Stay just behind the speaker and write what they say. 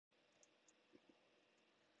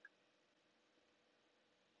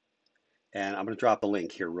And I'm going to drop a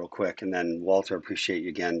link here real quick. And then Walter, appreciate you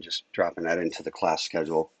again, just dropping that into the class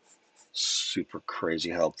schedule. Super crazy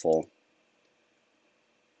helpful.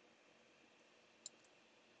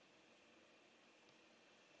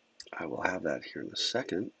 I will have that here in a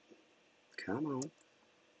second. Come on.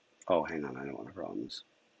 Oh, hang on. I don't want to problems.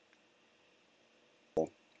 All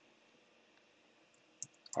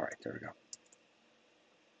right, there we go.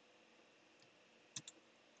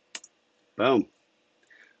 Boom.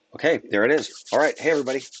 Okay, there it is. All right. Hey,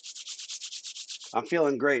 everybody. I'm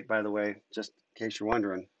feeling great, by the way, just in case you're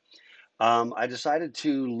wondering. I decided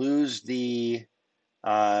to lose the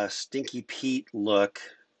Stinky Pete look.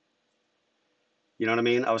 You know what I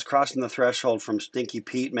mean? I was crossing the threshold from Stinky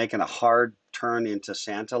Pete, making a hard turn into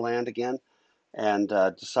Santa Land again, and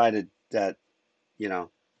decided that, you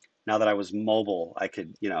know, now that I was mobile, I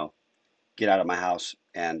could, get out of my house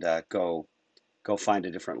and go find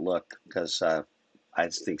a different look because I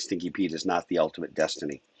think Stinky Pete is not the ultimate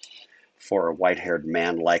destiny for a white-haired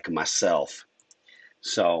man like myself.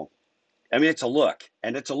 So, I mean, it's a look,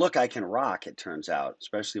 and it's a look I can rock, it turns out,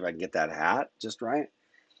 especially if I can get that hat just right.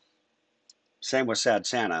 Same with Sad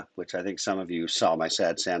Santa, which I think some of you saw my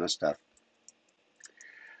Sad Santa stuff.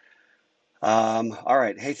 All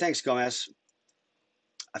right. Hey, thanks, Gomez.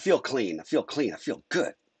 I feel clean. I feel clean. I feel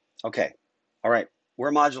good. Okay. All right.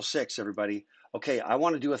 We're module 6, everybody. Okay. I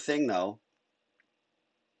want to do a thing, though.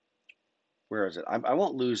 Where is it? I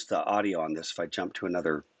won't lose the audio on this if I jump to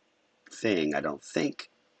another thing, I don't think.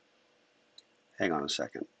 Hang on a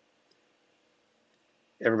second.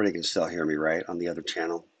 Everybody can still hear me, right, on the other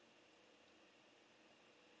channel?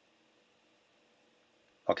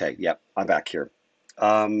 Okay. Yep. I'm back here.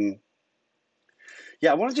 Yeah,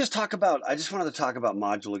 I just wanted to talk about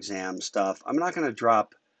module exam stuff. I'm not going to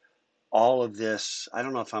drop all of this. I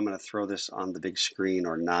don't know if I'm going to throw this on the big screen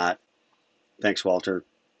or not. Thanks, Walter.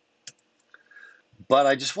 But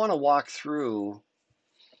I just want to walk through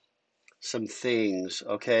some things,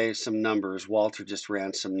 okay? Some numbers. Walter just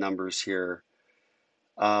ran some numbers here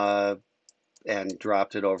and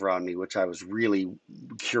dropped it over on me, which I was really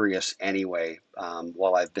curious anyway,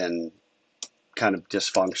 while I've been kind of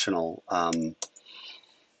dysfunctional.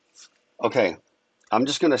 Okay, I'm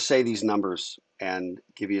just going to say these numbers and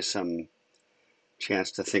give you some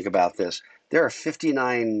chance to think about this. There are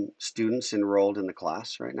 59 students enrolled in the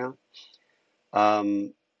class right now.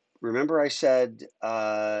 Remember I said,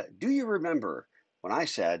 do you remember when I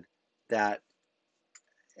said that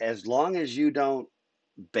as long as you don't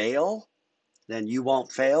bail, then you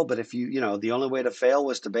won't fail. But if the only way to fail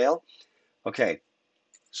was to bail. Okay,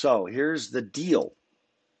 so here's the deal.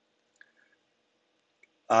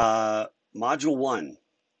 Module 1,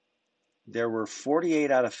 there were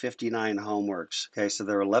 48 out of 59 homeworks. Okay, so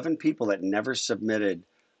there are 11 people that never submitted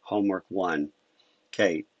homework 1.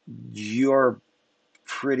 Okay, you're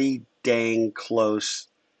pretty dang close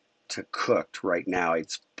to cooked right now.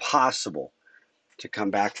 It's possible to come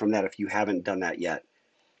back from that if you haven't done that yet,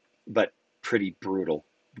 but pretty brutal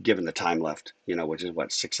given the time left, which is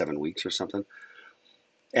what, 6-7 weeks or something.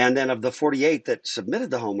 And then of the 48 that submitted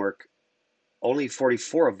the homework, only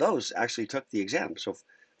 44 of those actually took the exam. So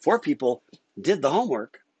 4 people did the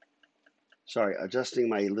homework. Sorry, adjusting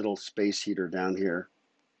my little space heater down here.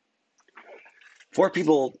 4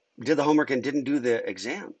 people did the homework and didn't do the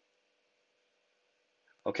exam.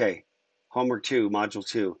 Okay, homework 2, module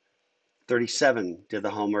 2. 37 did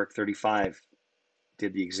the homework, 35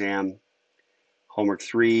 did the exam. Homework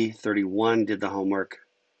 3, 31 did the homework,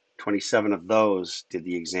 27 of those did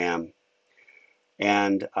the exam.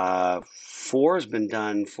 And 4 has been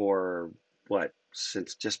done for what,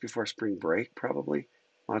 since just before spring break, probably,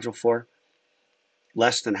 module 4.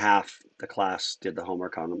 Less than half the class did the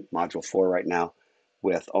homework on module 4 right now,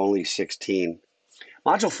 with only 16.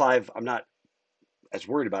 Module 5, I'm not as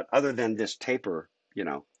worried about, other than this taper,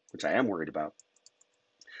 which I am worried about.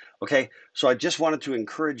 Okay, so I just wanted to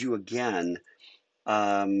encourage you again,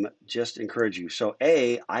 just encourage you. So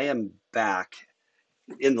I am back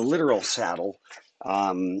in the literal saddle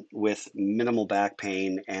with minimal back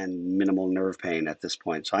pain and minimal nerve pain at this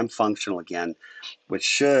point. So I'm functional again, which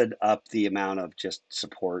should up the amount of just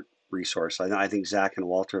support resource. I think Zach and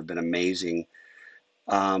Walter have been amazing.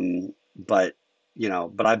 But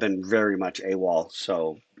I've been very much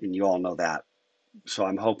AWOL, and you all know that. So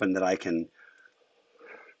I'm hoping that I can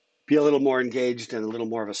be a little more engaged and a little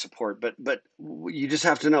more of a support. But you just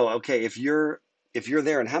have to know, okay, if you're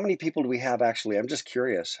there, and how many people do we have actually? I'm just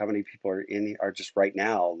curious how many people are just right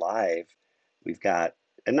now live. We've got,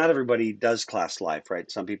 and not everybody does class live,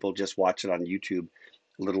 right? Some people just watch it on YouTube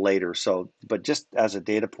a little later. So, but just as a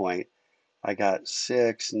data point, I got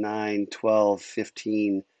 6, 9, 12,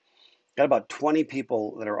 15. Got about 20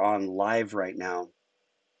 people that are on live right now,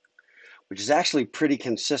 which is actually pretty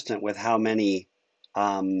consistent with how many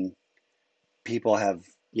um, people have,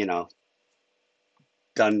 you know,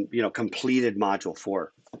 done, completed module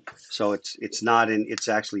 4. So it's not in, it's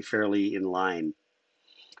actually fairly in line.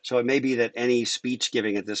 So it may be that any speech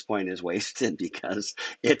giving at this point is wasted because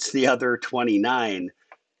it's the other 29,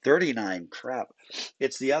 39, crap.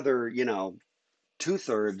 It's the other,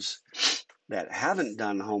 2/3 that haven't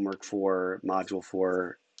done homework for module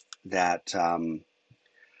 4 that, you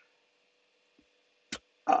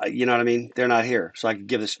know what I mean? They're not here. So I could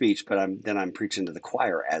give the speech, but I'm preaching to the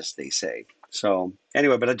choir, as they say. So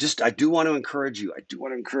anyway, but I do want to encourage you. I do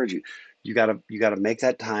want to encourage you. You gotta make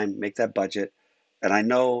that time, make that budget. And I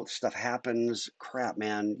know stuff happens. Crap,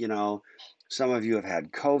 man. Some of you have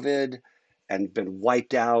had COVID and been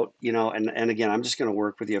wiped out, and again, I'm just gonna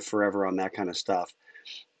work with you forever on that kind of stuff.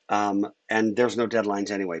 And there's no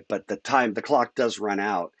deadlines anyway, but the clock does run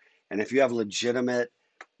out. And if you have legitimate,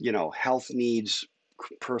 health needs,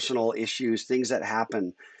 personal issues, things that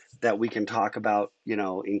happen that we can talk about,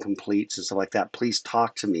 incompletes and stuff like that, please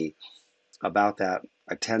talk to me about that.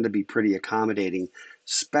 I tend to be pretty accommodating,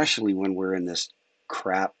 especially when we're in this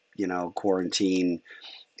crap, quarantine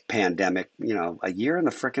pandemic, a year in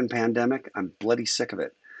the frickin' pandemic. I'm bloody sick of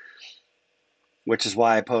it, which is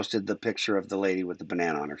why I posted the picture of the lady with the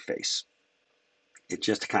banana on her face. It's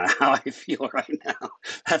just kind of how I feel right now.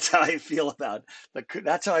 That's how I feel about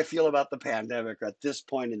that's how I feel about the pandemic at this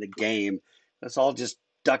point in the game. Let's all just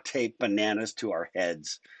duct tape bananas to our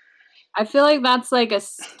heads. I feel like that's like a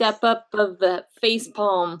step up of the face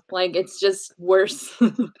palm. Like it's just worse.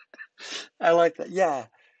 I like that. Yeah,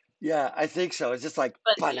 yeah, I think so. It's just like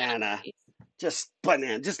Banana banana, face. just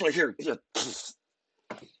banana, just like here. Just,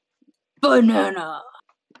 Banana. Oh,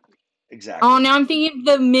 exactly. now I'm thinking of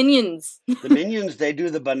the minions. The minions, they do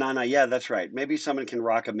the banana. Yeah, that's right. Maybe someone can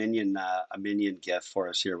rock a minion gif for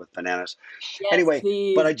us here with bananas. Yes, Anyway, but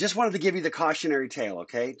please. I just wanted to give you the cautionary tale,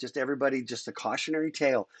 okay? Just everybody, just a cautionary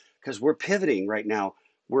tale, because we're pivoting right now.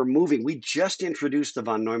 We're moving. We just introduced the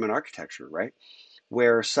von Neumann architecture, right?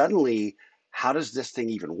 Where suddenly, how does this thing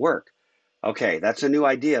even work? Okay, that's a new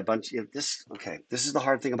idea. Okay, this is the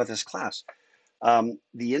hard thing about this class.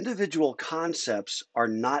 The individual concepts are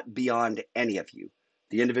not beyond any of you.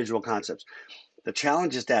 The individual concepts. The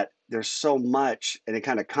challenge is that there's so much, and it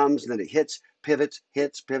kind of comes and then it hits, pivots,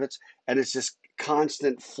 and it's this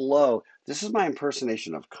constant flow. This is my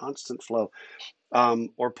impersonation of constant flow,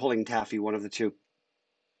 or pulling taffy, one of the two.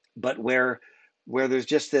 But where there's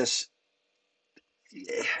just this,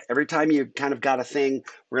 every time you kind of got a thing,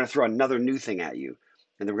 we're going to throw another new thing at you,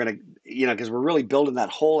 and then we're going to, because we're really building that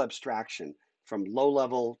whole abstraction from low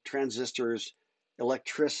level transistors,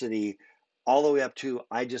 electricity, all the way up to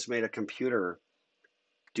I just made a computer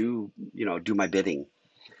do my bidding.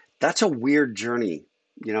 That's a weird journey.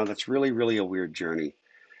 That's really, really a weird journey.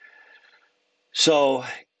 So,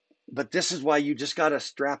 but this is why you just got to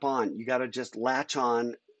strap on. You got to just latch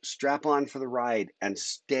on, strap on for the ride, and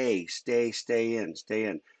stay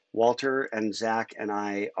in. Walter and Zach and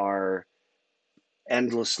I are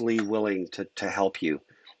endlessly willing to help you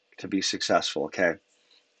to be successful. Okay.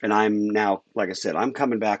 And I'm now, like I said, I'm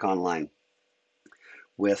coming back online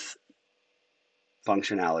with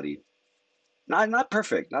functionality. Not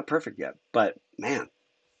perfect yet, but man,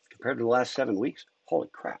 compared to the last 7 weeks, holy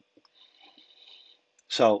crap.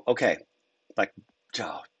 So, okay, like,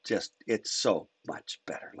 oh, just, it's so much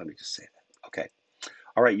better. Let me just say that. Okay.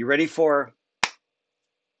 All right. Are you ready for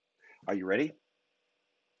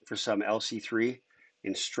some LC-3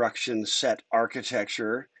 instruction set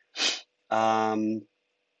architecture? Um,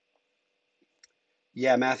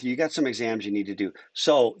 yeah, Matthew, you got some exams you need to do.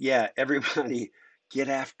 So, yeah, everybody get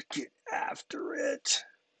after it.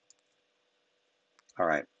 All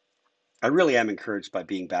right. I really am encouraged by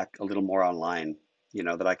being back a little more online,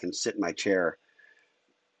 that I can sit in my chair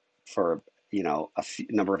for a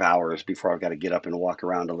number of hours before I've got to get up and walk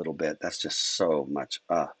around a little bit. That's just so much,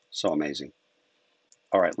 so amazing.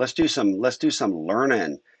 All right, let's do some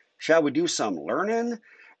learning. Shall we do some learning?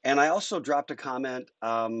 And I also dropped a comment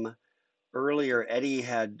earlier. Eddie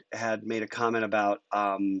had made a comment about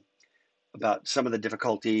some of the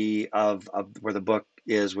difficulty of where the book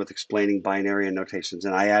is with explaining binary and notations,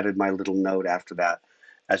 and I added my little note after that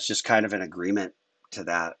as just kind of an agreement to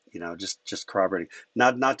that, just corroborating.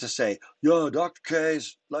 Not to say, yo, Dr.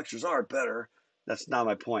 K's lectures are better. That's not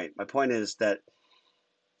my point. My point is that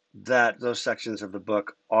those sections of the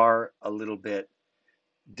book are a little bit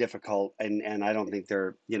difficult, and I don't think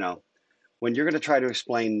they're, when you're going to try to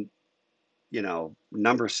explain,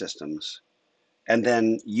 number systems, and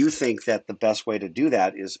then you think that the best way to do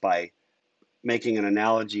that is by making an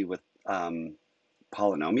analogy with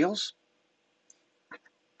polynomials.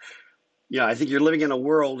 Yeah, I think you're living in a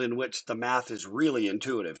world in which the math is really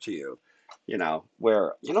intuitive to you,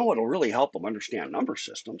 where, what'll really help them understand number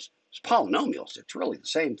systems is polynomials. It's really the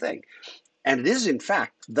same thing. And it is, in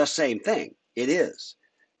fact, the same thing. It is.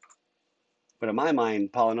 But in my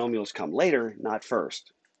mind, polynomials come later, not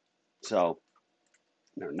first. So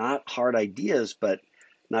they're not hard ideas, but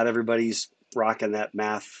not everybody's rocking that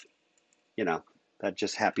math, that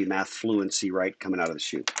just happy math fluency, right, coming out of the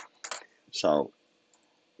chute. So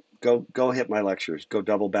go hit my lectures. Go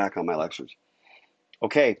double back on my lectures.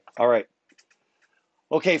 Okay, all right.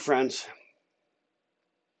 Okay, friends.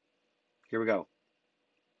 Here we go.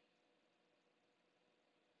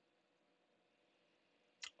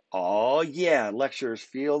 Oh, yeah, lectures.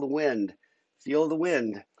 Feel the wind. Feel the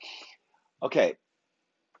wind. Okay.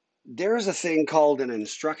 There is a thing called an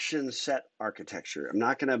instruction set architecture. I'm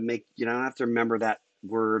not going to make, you don't have to remember that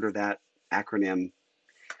word or that acronym.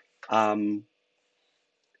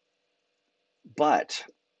 But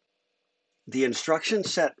the instruction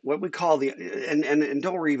set, what we call and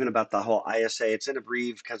don't worry even about the whole ISA. It's in a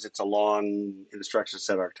brief because it's a long instruction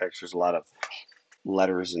set architecture. There's a lot of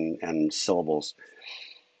letters and syllables.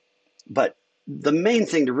 But the main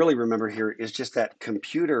thing to really remember here is just that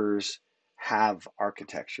computers have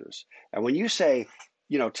architectures. And when you say,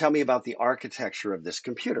 tell me about the architecture of this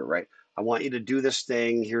computer, right? I want you to do this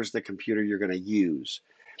thing. Here's the computer you're going to use.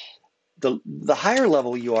 The higher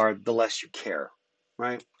level you are, the less you care,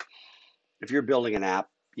 right? If you're building an app,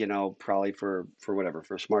 probably for whatever,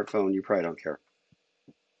 for a smartphone, you probably don't care.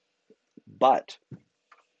 But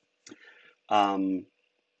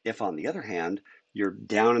if on the other hand, you're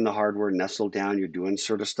down in the hardware, nestled down, you're doing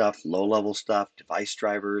sort of stuff, low-level stuff, device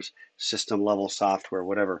drivers, system-level software,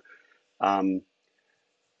 whatever. In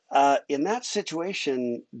that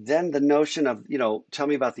situation, then the notion of, tell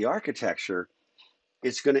me about the architecture,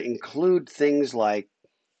 it's going to include things like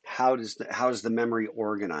how is the memory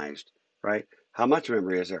organized, right? How much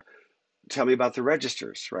memory is there? Tell me about the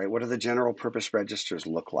registers, right? What do the general purpose registers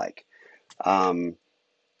look like?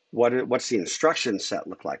 What's the instruction set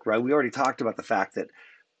look like, right? We already talked about the fact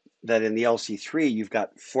that in the LC-3, you've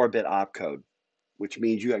got 4-bit opcode, which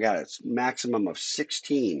means you got a maximum of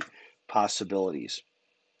 16 possibilities.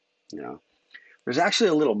 There's actually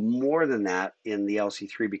a little more than that in the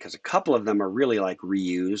LC-3 because a couple of them are really like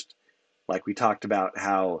reused. Like we talked about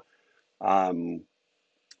how,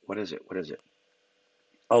 what is it?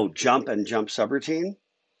 Oh, jump and jump subroutine,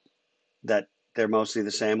 that they're mostly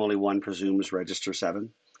the same, only one presumes register 7,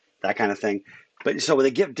 that kind of thing. But so they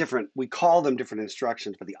give different, we call them different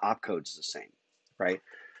instructions, but the opcode is the same, right?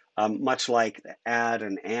 Much like add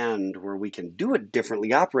and where we can do it differently,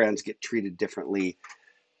 operands get treated differently,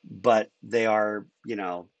 but they are,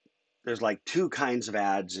 there's like 2 kinds of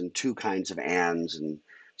adds and 2 kinds of ands. And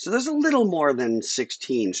so there's a little more than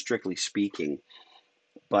 16, strictly speaking,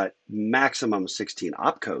 but maximum 16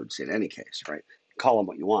 opcodes in any case, right? Call them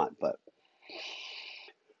what you want, but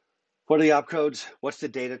what are the opcodes? What's the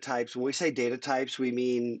data types? When we say data types, we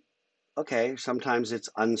mean, okay, sometimes it's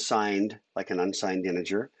unsigned, like an unsigned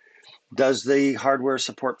integer. Does the hardware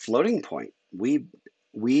support floating point? We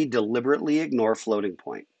deliberately ignore floating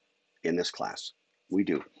point in this class. We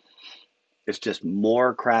do. It's just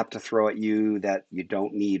more crap to throw at you that you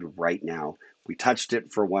don't need right now. We touched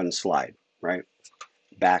it for one slide, right?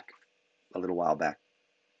 Back a little while back.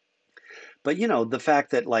 But the fact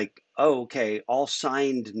that like, oh, okay, all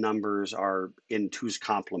signed numbers are in 2's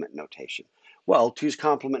complement notation. Well, 2's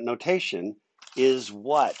complement notation is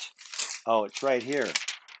what? Oh, it's right here.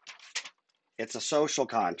 It's a social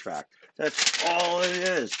contract. That's all it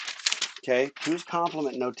is. Okay, 2's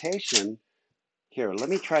complement notation. Here, let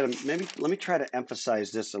me try to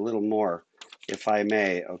emphasize this a little more, if I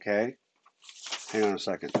may, okay? Hang on a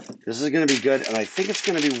second. This is going to be good, and I think it's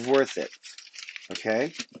going to be worth it,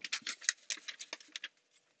 okay?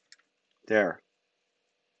 There.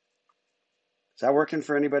 Is that working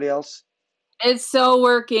for anybody else? It's so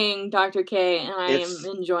working, Dr. K, and I am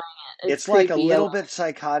enjoying it. It's like a little bit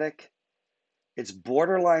psychotic. It's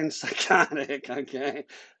borderline psychotic, okay?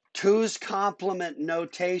 2's complement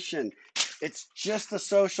notation. It's just a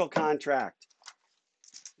social contract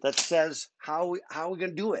that says how are we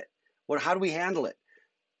going to do it? How do we handle it?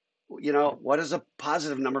 What does a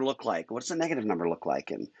positive number look like? What does a negative number look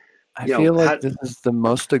like? And I feel like this is the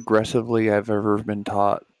most aggressively I've ever been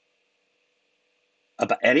taught.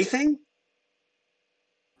 About anything?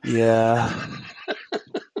 Yeah.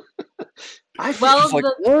 I feel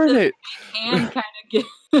well, learn it. And kind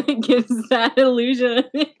of gives that illusion.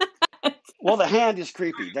 Well, Well, the hand is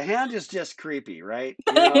creepy. The hand is just creepy, right?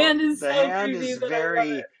 You The know, hand is the so hand creepy, is but I love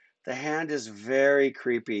it. the hand is very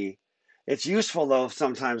creepy. It's useful though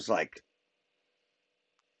sometimes, like,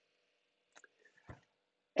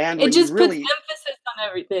 and It when you just puts really emphasis on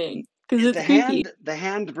everything because it's creepy. the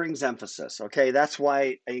hand brings emphasis. Okay, that's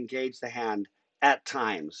why I engage the hand at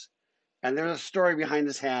times. And there's a story behind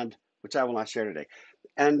this hand, which I will not share today.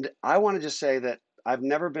 And I want to just say that I've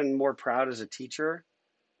never been more proud as a teacher.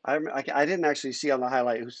 I didn't actually see on the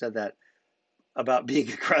highlight who said that about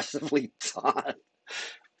being aggressively taught,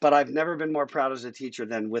 but I've never been more proud as a teacher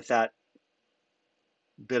than with that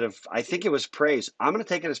bit of, I think it was praise. I'm going to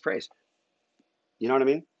take it as praise. You know what I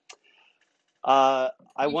mean? I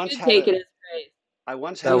You once should had take a, it as praise. I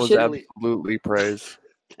once That had You a was should. really, absolutely praise.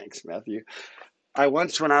 thanks, Matthew. I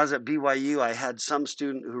once, when I was at BYU, I had some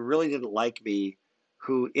student who really didn't like me,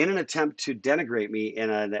 who, in an attempt to denigrate me in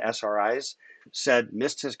an SRIs, said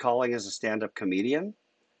missed his calling as a stand-up comedian.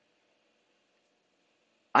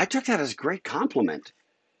 I took that as a great compliment.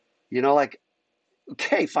 You know, like,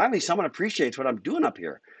 okay, finally someone appreciates what I'm doing up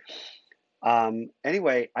here.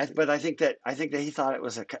 Anyway, but I think that he thought it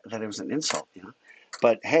was that it was an insult, you know.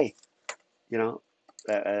 But hey, you know,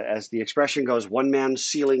 as the expression goes, one man's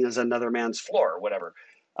ceiling is another man's floor, or whatever.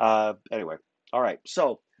 Anyway, all right.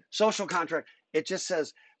 So social contract. It just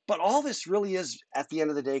says, but all this really is, at the end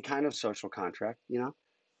of the day, kind of social contract. You know,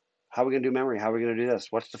 how are we going to do memory? How are we going to do this?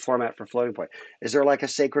 What's the format for floating point? Is there like a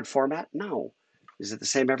sacred format? No. Is it the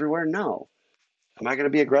same everywhere? No. Am I going to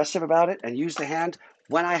be aggressive about it and use the hand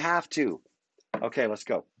when I have to? Okay, let's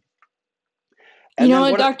go. You And know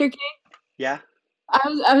then what, what? Dr. K? Yeah.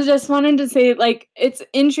 I was just wanting to say, like, it's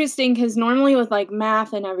interesting because normally with like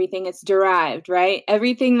math and everything, it's derived, right?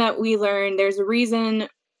 Everything that we learn, there's a reason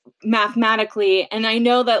mathematically, and I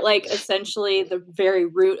know that like essentially the very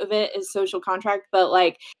root of it is social contract, but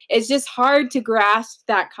like it's just hard to grasp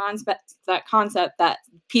that concept that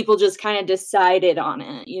people just kind of decided on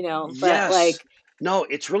it, you know. But Yes. like, No,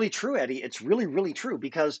 it's really true, Eddie. It's really, really true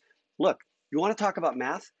because look, you want to talk about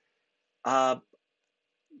math? Uh,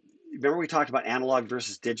 remember we talked about analog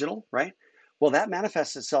versus digital, right? Well, that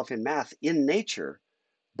manifests itself in math in nature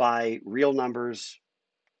by real numbers,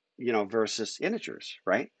 you know, versus integers,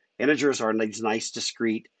 right? Integers are these nice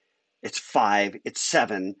discrete. It's 5, it's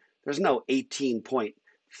 7. There's no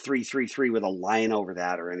 18.333 with a line over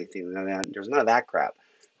that or anything. There's none of that crap,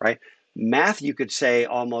 right? Math, you could say,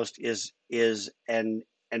 almost is an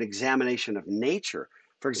examination of nature.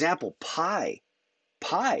 For example, pi.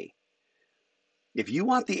 Pi. If you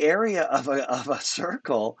want the area of a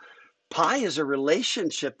circle, pi is a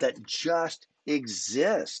relationship that just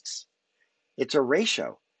exists. It's a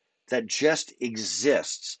ratio that just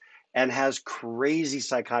exists and has crazy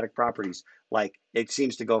psychotic properties, like it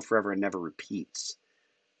seems to go forever and never repeats.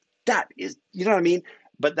 That is, you know what I mean?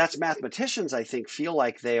 But that's mathematicians, I think, feel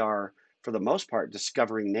like they are, for the most part,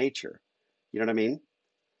 discovering nature. You know what I mean?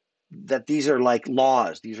 That these are like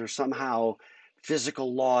laws, these are somehow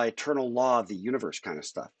physical law, eternal law of the universe kind of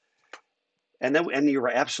stuff. And you're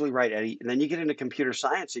absolutely right, Eddie. And then you get into computer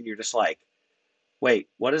science and you're just like, wait,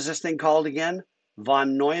 what is this thing called again?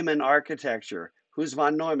 Von Neumann architecture. Who's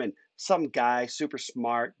von Neumann? Some guy, super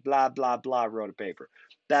smart, blah, blah, blah, wrote a paper.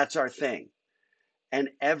 That's our thing. And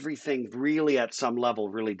everything really at some level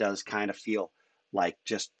really does kind of feel like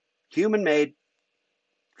just human made,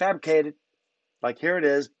 fabricated. Like here it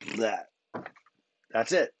is. Blah.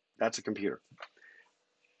 That's it. That's a computer.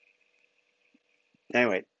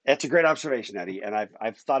 Anyway, that's a great observation, Eddie. And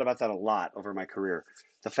I've thought about that a lot over my career.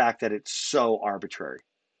 The fact that it's so arbitrary,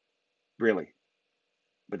 really.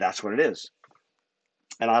 But that's what it is.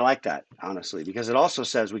 And I like that, honestly, because it also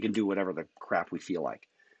says we can do whatever the crap we feel like.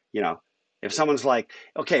 You know, if someone's like,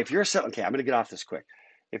 okay, if you're okay, I'm going to get off this quick.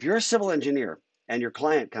 If you're a civil engineer and your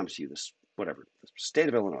client comes to you, this whatever, the state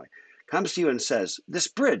of Illinois, comes to you and says, this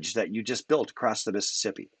bridge that you just built across the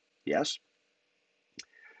Mississippi, yes,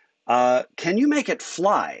 can you make it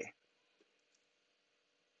fly?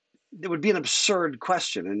 It would be an absurd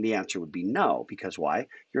question, and the answer would be no, because why?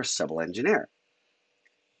 You're a civil engineer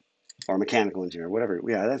or mechanical engineer, whatever.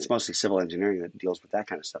 Yeah, that's mostly civil engineering that deals with that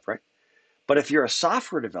kind of stuff, right? But if you're a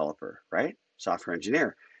software developer, right, software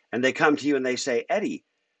engineer, and they come to you and they say, Eddie,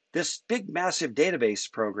 this big, massive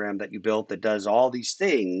database program that you built that does all these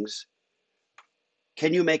things,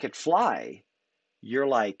 can you make it fly? You're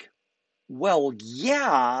like, well,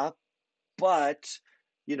 yeah, but,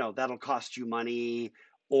 you know, that'll cost you money,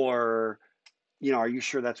 or, you know, are you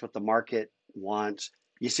sure that's what the market wants?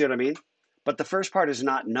 You see what I mean? But the first part is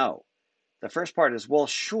not no. The first part is, well,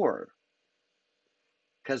 sure,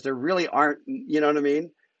 because there really aren't, you know what I mean?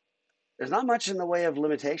 there's not much in the way of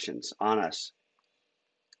limitations on us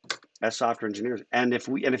as software engineers. And if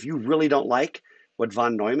you really don't like what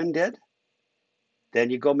von Neumann did,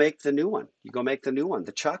 then you go make the new one. You go make the new one,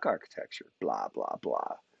 the Chuck architecture, blah, blah,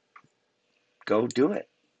 blah. Go do it.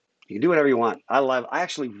 You can do whatever you want. I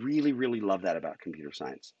actually really, really love that about computer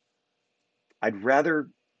science. I'd rather,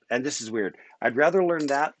 and this is weird, I'd rather learn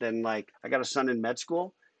that than like, I got a son in med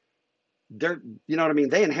school. They're, you know what I mean?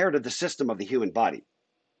 They inherited the system of the human body.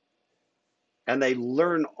 And they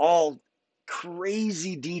learn all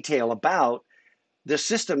crazy detail about the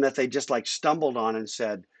system that they just like stumbled on and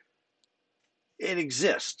said, it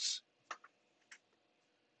exists.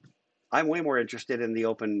 I'm way more interested in the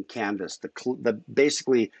open canvas, the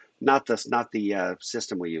basically not the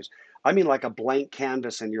system we use. I mean like a blank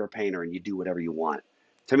canvas and you're a painter and you do whatever you want.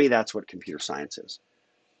 To me, that's what computer science is.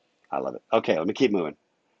 I love it. Okay, let me keep moving.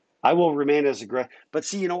 I will remain as aggressive. But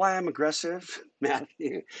see, you know why I'm aggressive,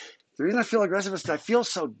 Matthew? The reason I feel aggressive is I feel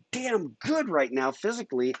so damn good right now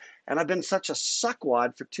physically, and I've been such a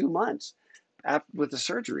suckwad for 2 months with the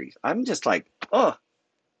surgery. I'm just like, oh,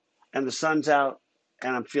 and the sun's out,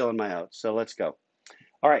 and I'm feeling my out. So let's go.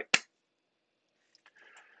 All right.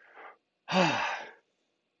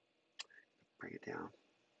 Bring it down.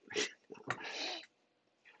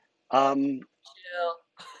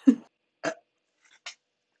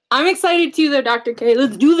 I'm excited too, though, Dr. K.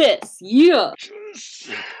 Let's do this. Yeah.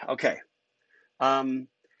 Okay.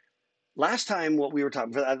 Last time, what we were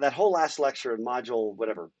talking for that whole last lecture in module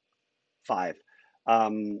whatever 5,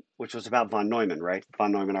 which was about von Neumann, right?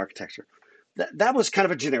 Von Neumann architecture. That was kind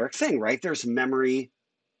of a generic thing, right? There's memory,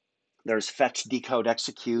 there's fetch, decode,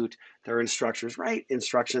 execute. There are instructions, right?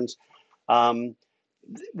 Instructions. What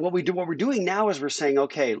we're doing now is we're saying,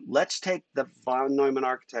 okay, let's take the von Neumann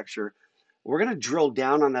architecture. We're going to drill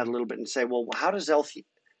down on that a little bit and say, well, how does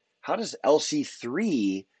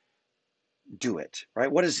LC-3 do it,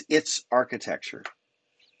 right? What is its architecture,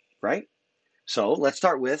 right? So let's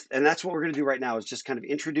start with, and that's what we're going to do right now, is just kind of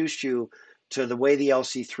introduce you to the way the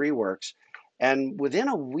LC-3 works. And within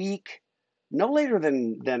a week, no later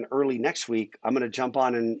than early next week, I'm going to jump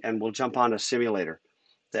on and we'll jump on a simulator,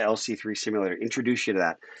 the LC-3 simulator, introduce you to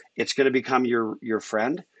that. It's going to become your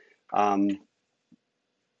friend,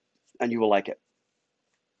 and you will like it.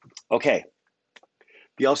 Okay,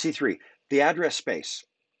 the LC-3, the address space.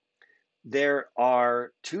 There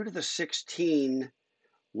are 2 to the 16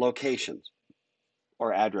 locations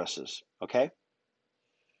or addresses, okay?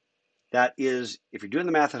 That is, if you're doing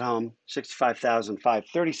the math at home,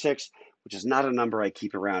 65,536, which is not a number I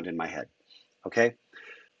keep around in my head, okay?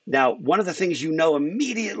 Now, one of the things you know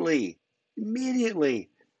immediately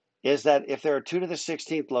is that if there are 2 to the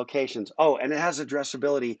 16th locations, oh, and it has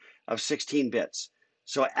addressability of 16 bits.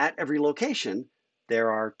 So at every location,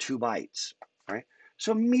 there are 2 bytes, right?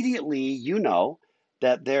 So immediately you know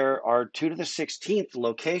that there are 2 to the 16th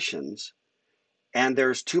locations and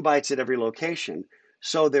there's 2 bytes at every location.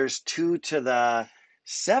 So there's 2 to the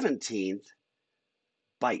 17th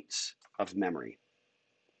bytes of memory.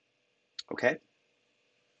 Okay?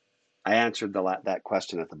 I answered that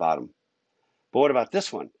question at the bottom. But what about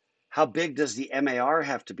this one? How big does the MAR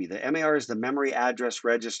have to be? The MAR is the memory address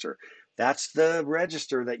register. That's the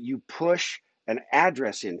register that you push an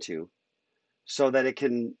address into so that it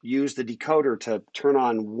can use the decoder to turn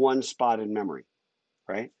on one spot in memory,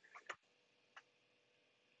 right?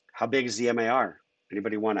 How big is the MAR?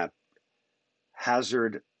 Anybody want to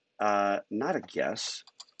hazard, not a guess.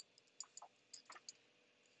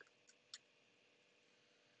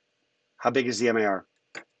 How big is the MAR?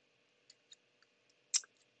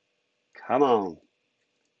 Come on.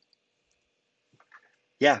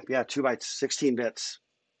 Yeah, 2 bytes, 16 bits.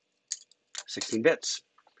 16 bits,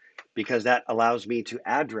 because that allows me to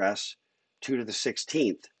address 2 to the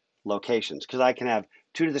 16th locations, because I can have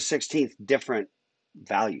 2 to the 16th different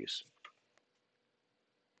values.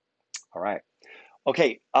 All right.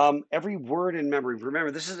 Okay, every word in memory,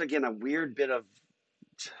 remember, this is, again, a weird bit of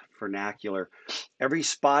vernacular. Every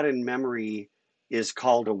spot in memory is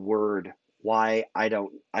called a word. Why, I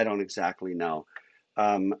don't exactly know.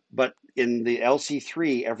 But in the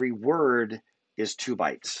LC-3, every word is 2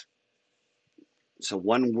 bytes. So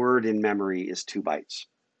one word in memory is 2 bytes.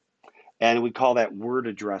 And we call that word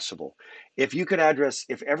addressable. If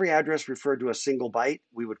every address referred to a single byte,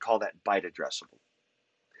 we would call that byte addressable.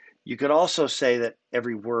 You could also say that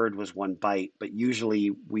every word was 1 byte, but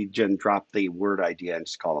usually we just drop the word idea and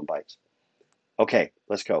just call them bytes. Okay,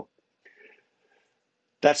 let's go.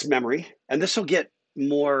 That's memory. And this will get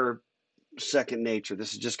more second nature.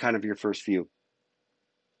 This is just kind of your first view.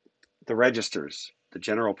 The registers, the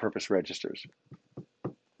general purpose registers.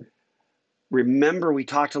 remember we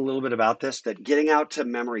talked a little bit about this, that getting out to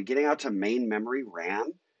memory, getting out to main memory,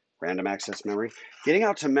 RAM, random access memory, getting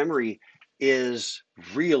out to memory is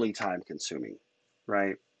really time consuming,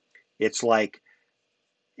 right? It's like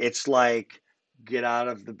get out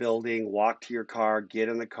of the building, walk to your car, get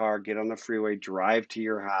in the car, get on the freeway, drive to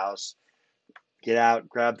your house, get out,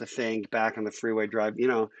 grab the thing, back on the freeway, drive,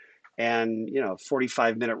 and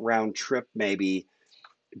 45-minute round trip maybe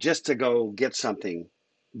just to go get something.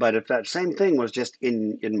 But if that same thing was just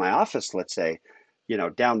in my office, let's say,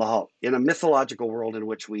 down the hall, in a mythological world in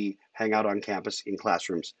which we hang out on campus in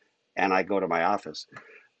classrooms and I go to my office,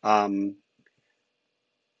 that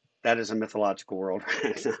is a mythological world.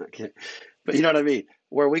 But you know what I mean?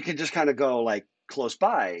 Where we could just kind of go like close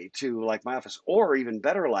by to like my office, or even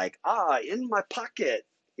better, like, in my pocket,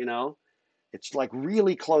 it's like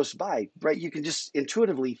really close by, right? You can just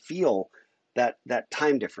intuitively feel that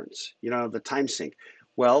time difference, the time sink.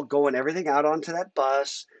 Well, going everything out onto that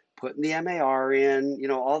bus, putting the MAR in,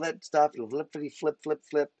 all that stuff, flippity flip, flip,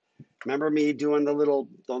 flip. Remember me doing the little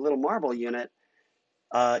marble unit?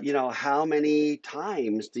 How many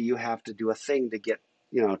times do you have to do a thing to get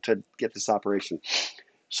this operation?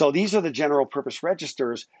 So these are the general purpose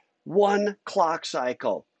registers, one clock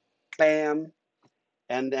cycle, bam,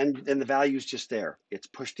 and the value's just there. It's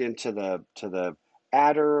pushed into the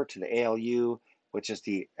adder, to the ALU, which is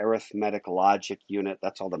the arithmetic logic unit.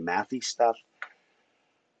 That's all the mathy stuff.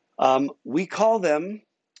 We call them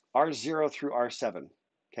R0 through R7.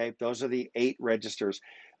 Okay, those are the 8 registers.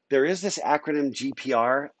 There is this acronym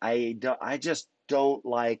GPR. I just don't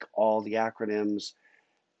like all the acronyms,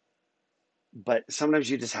 but sometimes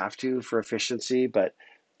you just have to for efficiency. But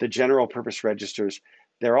the general purpose registers,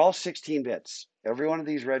 they're all 16 bits. Every one of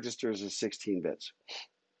these registers is 16 bits.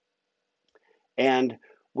 And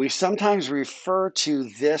we sometimes refer to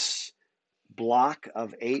this block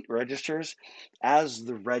of 8 registers as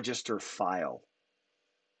the register file.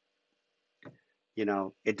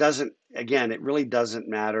 It really doesn't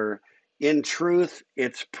matter. In truth,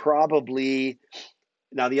 it's probably,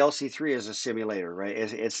 now the LC-3 is a simulator, right?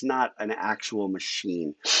 It's not an actual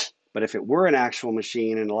machine. But if it were an actual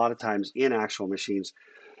machine, and a lot of times in actual machines,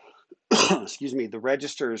 excuse me, the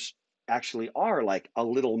registers actually are like a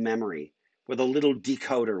little memory with a little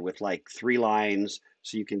decoder with like 3 lines,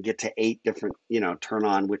 so you can get to 8 different, turn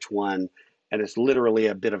on which one. And it's literally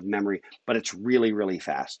a bit of memory, but it's really, really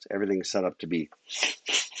fast. Everything's set up to be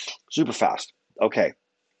super fast. Okay.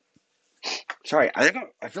 Sorry,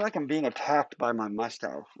 I feel like I'm being attacked by my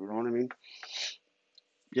mustache. You know what I mean?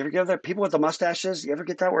 You ever get that? People with the mustaches, you ever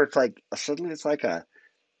get that where it's like, suddenly it's like I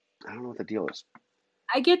don't know what the deal is.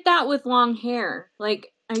 I get that with long hair.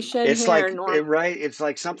 Like I shed It's hair like, normally. right? It's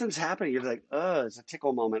like something's happening. You're like, it's a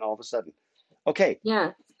tickle moment all of a sudden. Okay.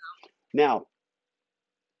 Yeah. Now,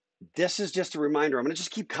 this is just a reminder. I'm going to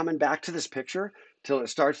just keep coming back to this picture till it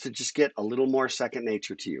starts to just get a little more second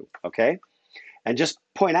nature to you, okay? And just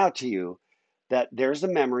point out to you that there's the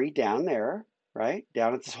memory down there, right?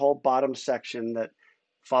 Down at this whole bottom section, that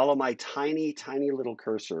follow my tiny, tiny little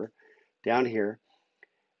cursor down here.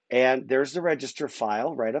 And there's the register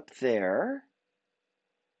file right up there.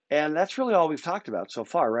 And that's really all we've talked about so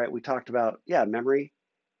far, right? We talked about, memory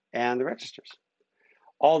and the registers.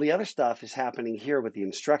 All the other stuff is happening here with the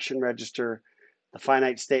instruction register, the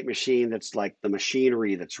finite state machine, that's like the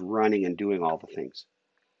machinery that's running and doing all the things.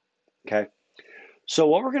 Okay. So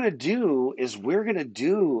what we're going to do is we're going to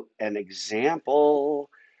do an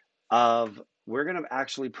example of, we're going to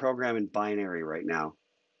actually program in binary right now.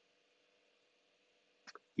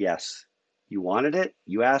 Yes, you wanted it.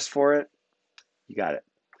 You asked for it. You got it.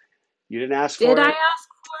 You didn't ask for it. Did I ask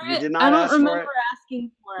for it? You did not I don't ask for remember it.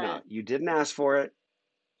 asking for it. No, you didn't ask for it.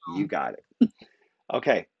 You got it.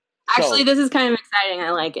 Okay. Actually, this is kind of exciting. I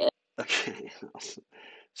like it. Okay.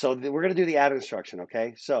 So we're going to do the add instruction,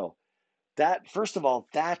 okay? So that, first of all,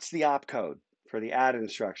 that's the opcode for the add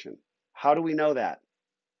instruction. How do we know that?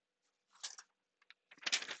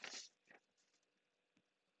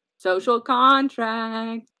 Social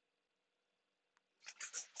contract.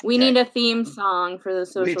 We need a theme song for the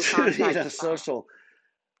social contract. We need a social.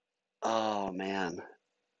 Oh, man.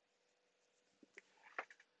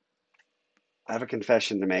 I have a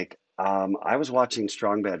confession to make. I was watching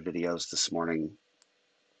Strong Bad videos this morning.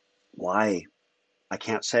 Why? I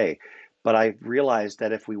can't say. But I realized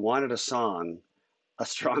that if we wanted a song, a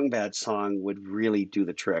Strong Bad song would really do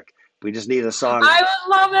the trick. We just need a song. I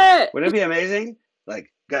would love it. Wouldn't it be amazing? Like,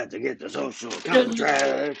 got to get the social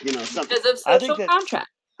contract, something. Because of social contract.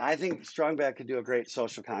 I think Strong Bad could do a great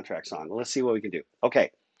social contract song. Let's see what we can do. Okay.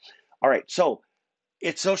 All right. So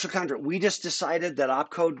it's social contract. We just decided that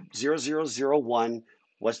opcode 0001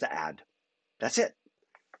 was the add. That's it.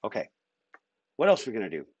 Okay. What else are we going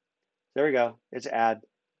to do? There we go. It's add.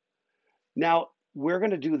 Now we're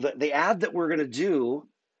going to do the add that we're going to do.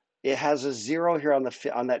 It has a 0 here on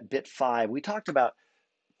that bit 5. We talked about,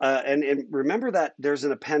 and remember that there's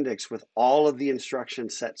an appendix with all of the instruction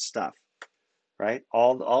set stuff, right?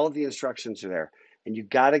 All of the instructions are there, and you've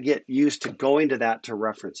got to get used to going to that to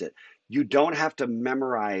reference it. You don't have to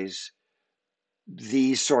memorize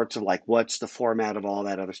these sorts of like what's the format of all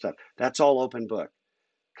that other stuff. That's all open book,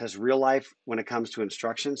 because real life, when it comes to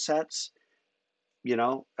instruction sets,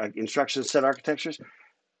 instruction set architectures,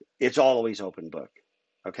 it's always open book.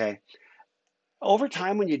 Okay. Over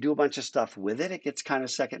time, when you do a bunch of stuff with it, it gets kind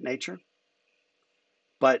of second nature.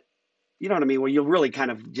 But you know what I mean? Well, you'll really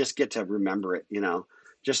kind of just get to remember it,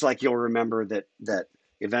 just like you'll remember that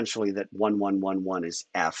eventually that 1111 is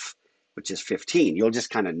F, which is 15. You'll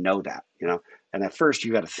just kind of know that, and at first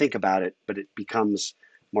you got to think about it, but it becomes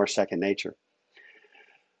more second nature.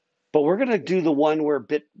 But we're going to do the one where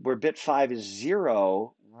bit 5 is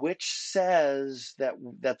 0, which says that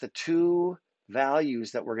the two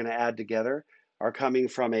values that we're going to add together are coming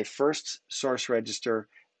from a first source register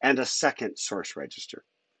and a second source register.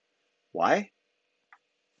 Why?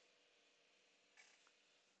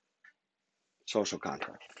 Social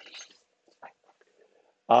contract.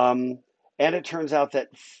 And it turns out that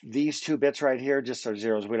these two bits right here just are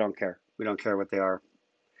zeros. We don't care. We don't care what they are.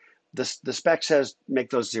 The spec says make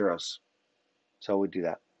those zeros. So we do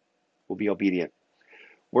that. We'll be obedient.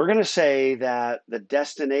 We're going to say that the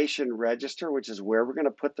destination register, which is where we're going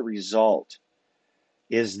to put the result,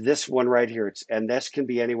 is this one right here. And this can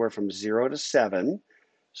be anywhere from 0 to 7.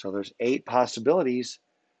 So there's 8 possibilities.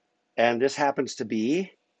 And this happens to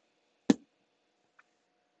be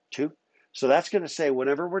 2. So that's going to say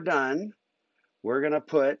whenever we're done, we're going to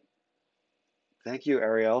put, thank you,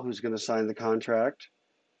 Ariel, who's going to sign the contract.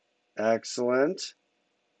 Excellent.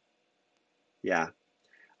 Yeah.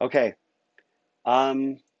 Okay.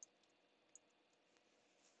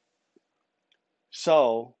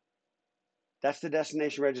 So that's the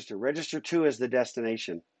destination register. Register 2 is the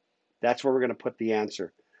destination. That's where we're going to put the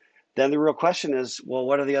answer. Then the real question is, well,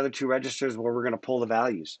 what are the other 2 registers where we're going to pull the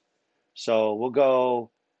values? So we'll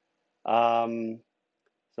go, so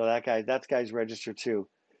that guy's register 2.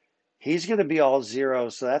 He's going to be all 0.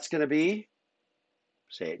 So that's going to be,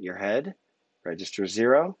 say it in your head, register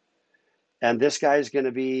 0. And this guy's going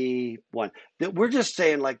to be 1. We're just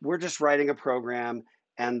saying, like, we're just writing a program,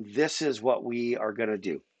 and this is what we are going to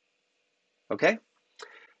do. Okay?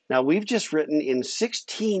 Now, we've just written in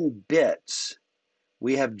 16 bits.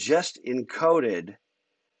 We have just encoded,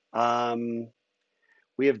 an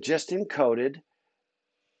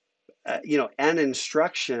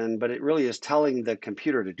instruction, but it really is telling the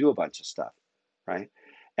computer to do a bunch of stuff, right?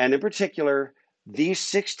 And in particular, these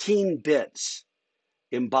 16 bits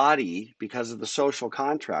embody, because of the social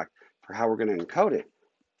contract for how we're going to encode it.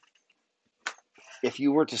 If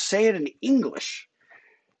you were to say it in English,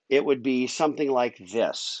 it would be something like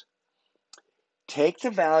this. Take the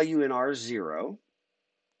value in R0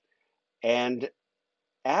 and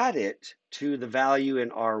add it to the value in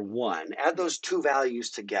R1. Add those 2 values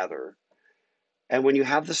together. And when you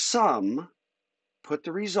have the sum, put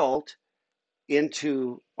the result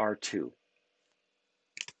into R2.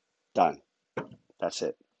 Done. That's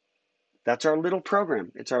it. That's our little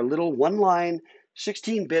program. It's our little 1-line,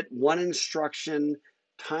 16-bit, 1 instruction,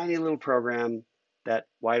 tiny little program that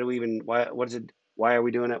why are we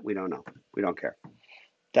doing it? We don't know. We don't care.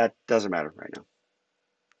 That doesn't matter right now.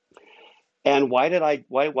 And why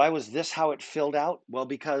was this how it filled out? Well,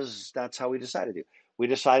 because that's how we decided to. We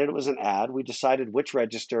decided it was an add. We decided which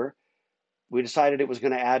register. We decided it was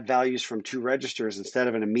going to add values from 2 registers instead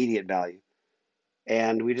of an immediate value.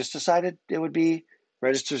 And we just decided it would be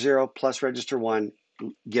register 0 plus register 1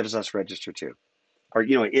 gives us register 2. Or,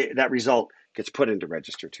 that result gets put into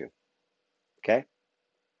register 2. Okay?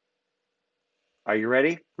 Are you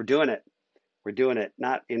ready? We're doing it. We're doing it,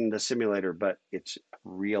 not in the simulator, but it's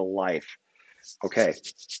real life. Okay.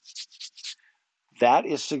 That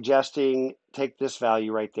is suggesting, take this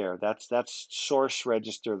value right there. That's source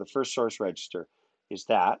register. The first source register is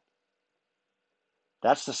that.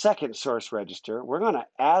 That's the second source register. We're going to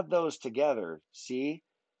add those together. See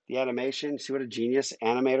the animation? See what a genius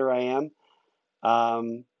animator I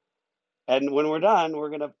am? And when we're done, we're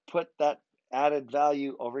going to put that added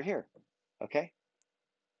value over here. Okay?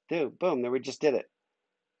 Dude, boom, there we just did it.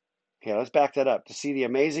 Okay, let's back that up to see the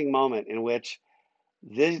amazing moment in which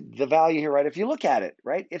the value here, right? If you look at it,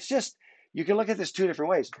 right, it's just, you can look at this 2 different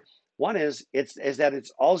ways. One is that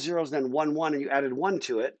it's all zeros, then 1, 1, and you added 1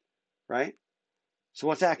 to it, right? So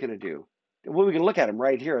what's that going to do? well, we can look at them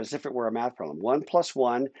right here as if it were a math problem. 1 plus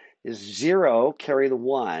 1 is 0, carry the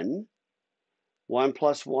 1. 1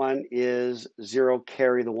 plus 1 is 0,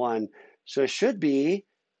 carry the 1. So it should be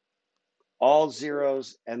all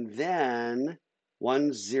zeros and then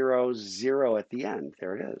 1, 0, 0 at the end.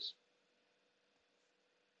 There it is.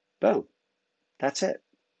 Boom. That's it.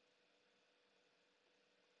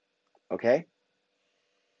 Okay?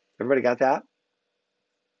 Everybody got that?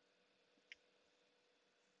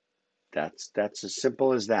 That's as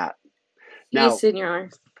simple as that. Now, Yes, senor.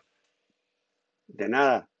 de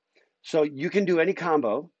nada. So you can do any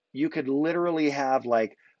combo. You could literally have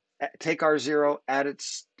like take R0, add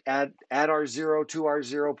R0 to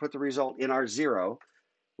R0, put the result in R0,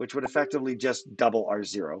 which would effectively just double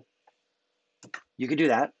R0. You could do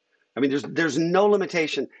that. I mean, there's no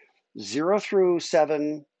limitation. 0 through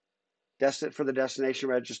 7 for the destination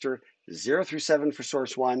register, 0 through 7 for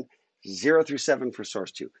source 1, 0 through 7 for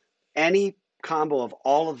source 2. Any combo of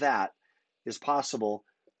all of that is possible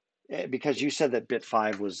because you said that bit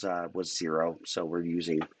 5 was 0, so we're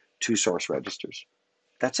using 2 source registers.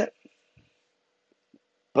 That's it.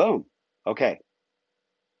 Boom. Okay.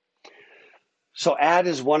 So add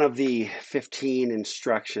is one of the 15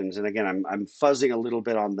 instructions, and again, I'm fuzzing a little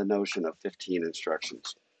bit on the notion of 15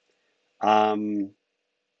 instructions.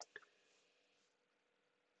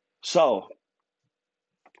 So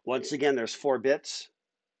once again, there's 4 bits,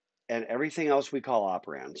 and everything else we call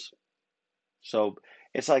operands. So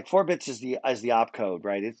it's like 4 bits is the opcode,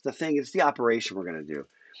 right? It's the thing, it's the operation we're going to do.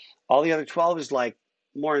 All the other 12 is like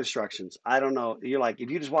more instructions. I don't know. You're like, if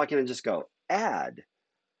you just walk in and just go add,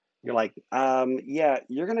 you're like, yeah,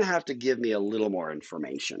 you're going to have to give me a little more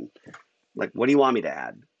information. Like, what do you want me to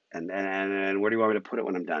add? And where do you want me to put it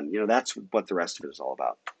when I'm done? You know, that's what the rest of it is all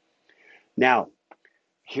about. Now,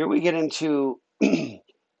 here we get into, it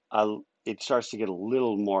starts to get a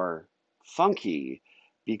little more funky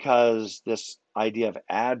because this idea of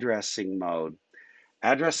addressing mode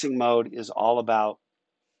is all about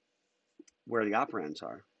where the operands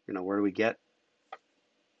are. You know, where do we get,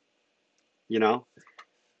 you know,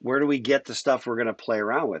 where do we get the stuff we're going to play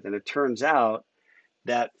around with? And it turns out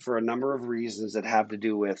that for a number of reasons that have to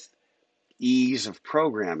do with ease of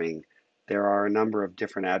programming, there are a number of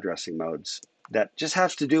different addressing modes that just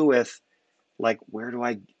has to do with like,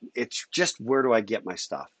 it's just where do I get my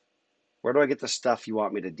stuff? Where do I get the stuff you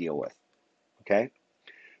want me to deal with? Okay.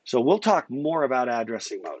 So we'll talk more about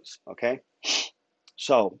addressing modes. Okay.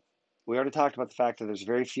 So we already talked about the fact that there's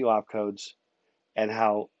very few opcodes and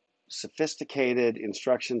how sophisticated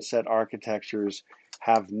instruction set architectures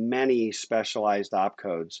have many specialized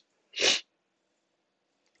opcodes.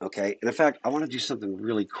 Okay, and in fact, I want to do something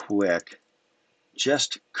really quick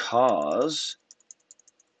just cause,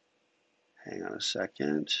 hang on a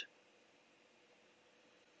second.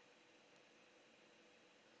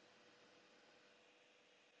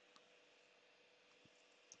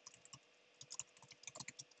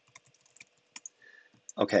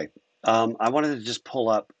 Okay, I wanted to just pull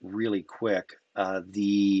up really quick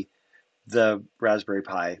the Raspberry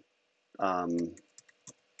Pi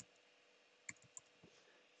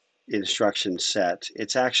instruction set.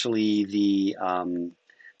 It's actually the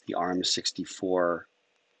ARM64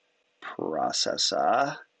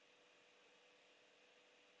 processor.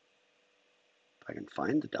 If I can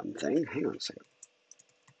find the dumb thing, hang on a second.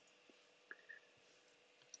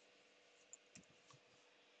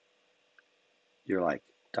 You're like,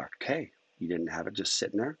 Dr. K, you didn't have it just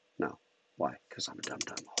sitting there? No. Why? Because I'm a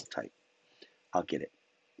dum-dum. Hold tight. I'll get it.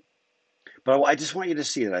 But I just want you to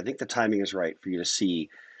see it. I think the timing is right for you to see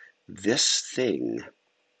this thing.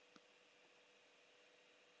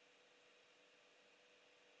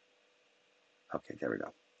 Okay, there we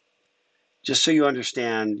go. Just so you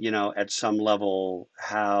understand, you know, at some level,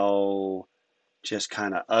 how just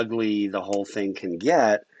kind of ugly the whole thing can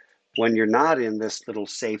get when you're not in this little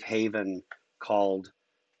safe haven called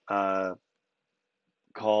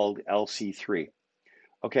LC-3.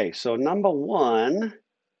 Okay, so number 1,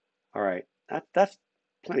 all right, that's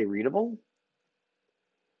plenty readable.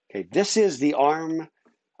 Okay, this is the ARM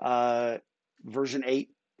version 8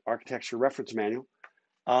 architecture reference manual.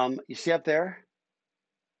 You see up there?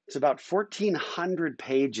 It's about 1,400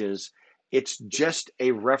 pages. It's just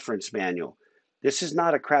a reference manual. This is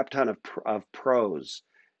not a crap ton of prose.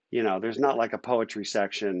 You know, there's not like a poetry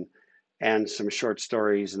section and some short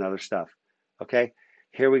stories and other stuff. Okay,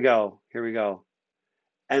 here we go. Here we go.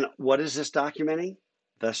 And what is this documenting?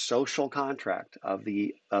 The social contract of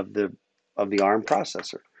the ARM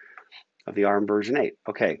processor, of the ARM version 8.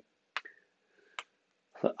 Okay.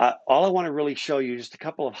 All I want to really show you just a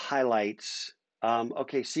couple of highlights.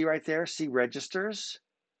 Okay, see right there, see registers.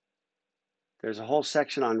 There's a whole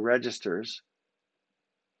section on registers.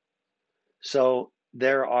 So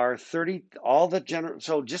there are 30, all the general,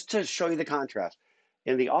 so just to show you the contrast,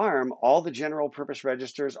 in the ARM, all the general purpose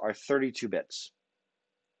registers are 32 bits.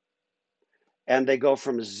 And they go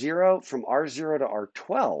from R0 to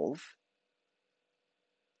R12.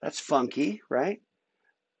 That's funky, right?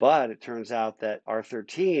 But it turns out that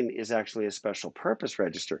R13 is actually a special purpose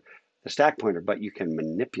register, the stack pointer, but you can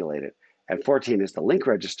manipulate it. And 14 is the link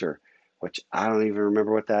register, which I don't even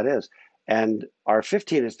remember what that is. And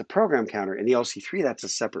R15 is the program counter. In the LC-3, that's a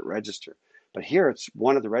separate register. But here it's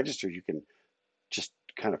one of the registers you can just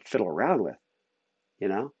kind of fiddle around with, you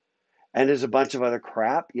know? And there's a bunch of other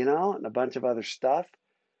crap, you know, and a bunch of other stuff.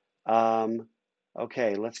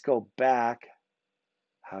 Okay, let's go back.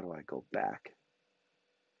 How do I go back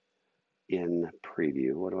in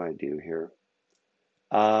preview? What do I do here?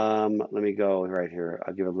 Let me go right here.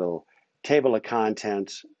 I'll give a little table of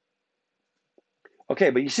contents. Okay,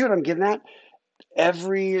 but you see what I'm getting at?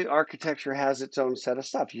 Every architecture has its own set of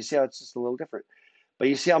stuff. You see how it's just a little different. But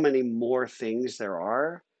you see how many more things there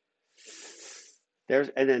are?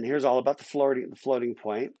 And then here's all about the floating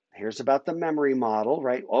point. Here's about the memory model,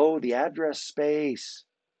 right? Oh, the address space,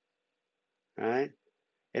 right?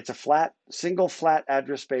 It's a single flat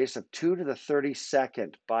address space of 2 to the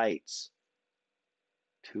 32nd bytes.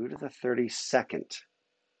 2 to the 32nd.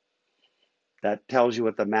 That tells you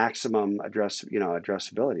what the maximum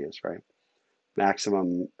addressability is, right?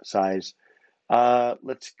 Maximum size.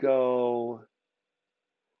 Let's go.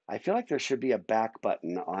 I feel like there should be a back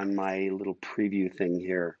button on my little preview thing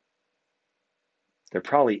here. There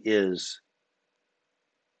probably is.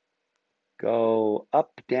 Go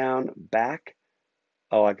up, down, back.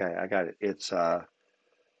 Oh, I got it. It's that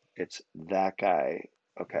guy.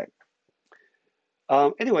 Okay.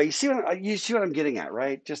 Anyway, you see what I'm getting at,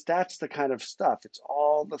 right? Just that's the kind of stuff. It's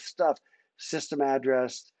all the stuff. System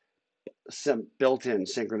address, some built-in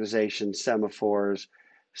synchronization, semaphores,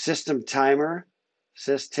 system timer,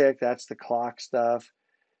 systic, that's the clock stuff,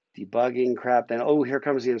 debugging crap. Then, oh, here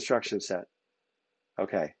comes the instruction set.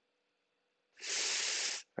 Okay.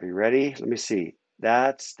 Are you ready? Let me see.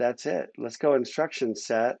 That's it. Let's go instruction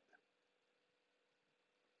set.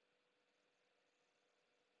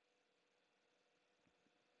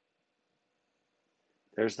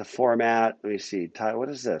 There's the format. Let me see. What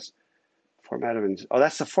is this? Format of, oh,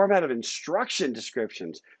 that's the format of instruction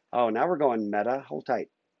descriptions. Oh, now we're going meta. Hold tight.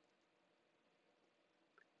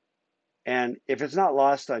 And if it's not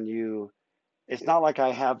lost on you, it's not like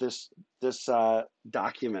I have this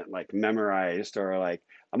document like memorized or like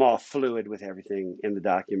I'm all fluid with everything in the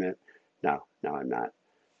document. No, I'm not.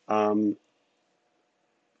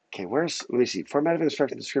 Okay, let me see. Format of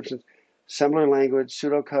instruction descriptions, assembler language,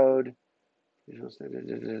 pseudocode.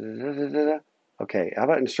 Okay, how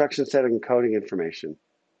about instruction set and coding information?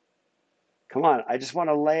 Come on, I just want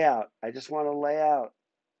a layout. I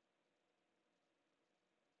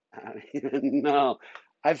don't even know.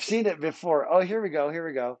 I've seen it before. Oh, here we go.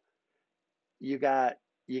 You got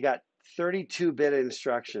 32-bit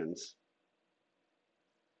instructions.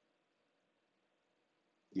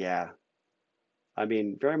 Yeah. I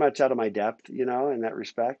mean, very much out of my depth, in that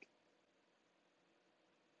respect.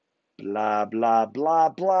 Blah, blah, blah,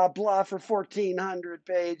 blah, blah for 1,400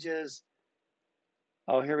 pages.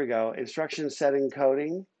 Oh, here we go. Instruction setting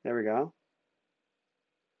coding. There we go.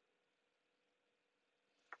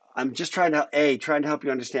 I'm just trying to help you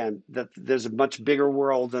understand that there's a much bigger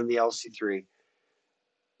world than the LC-3.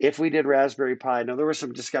 If we did Raspberry Pi, now there was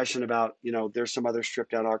some discussion about, there's some other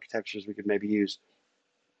stripped out architectures we could maybe use.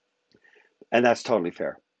 And that's totally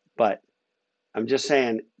fair. But I'm just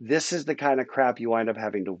saying, this is the kind of crap you wind up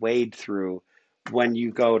having to wade through when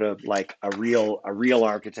you go to like a real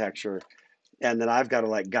architecture. And then I've got to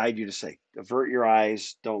like guide you to say, avert your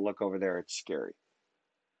eyes, don't look over there, it's scary.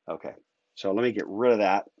 Okay, so let me get rid of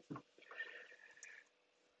that.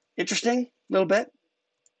 Interesting, a little bit,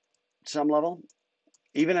 some level.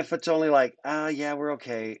 Even if it's only like, yeah, we're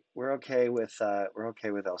okay with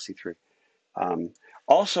LC-3.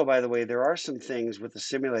 Also, by the way, there are some things with the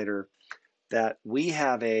simulator that we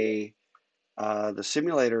have the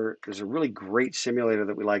simulator. There's a really great simulator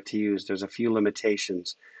that we like to use. There's a few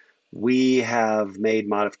limitations. We have made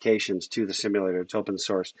modifications to the simulator. It's open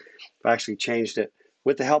source. I've actually changed it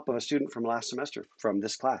with the help of a student from last semester from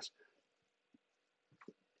this class.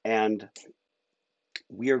 And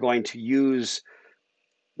we are going to use,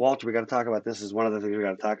 Walter, we got to talk about this. Is one of the things we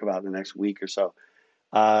got to talk about in the next week or so,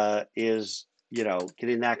 is,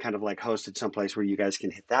 getting that kind of like hosted someplace where you guys can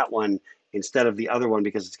hit that one instead of the other one,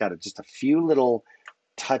 because it's got just a few little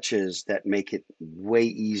touches that make it way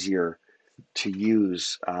easier to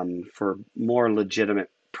use for more legitimate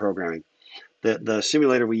programming. The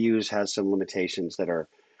simulator we use has some limitations that are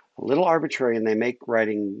a little arbitrary, and they make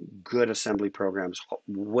writing good assembly programs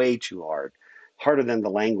way too hard, harder than the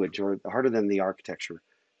language or harder than the architecture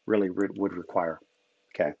really would require.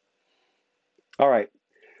 Okay. All right.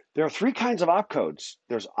 There are three kinds of opcodes.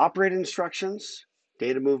 There's operate instructions,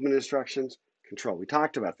 data movement instructions, control. We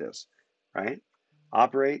talked about this, right?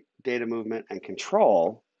 Operate, data movement, and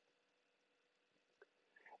control.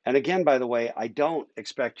 And again, by the way, I don't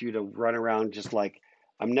expect you to run around just like,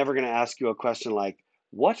 I'm never going to ask you a question like,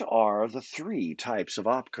 what are the three types of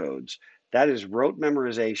opcodes? That is rote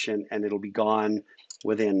memorization, and it'll be gone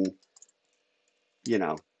within,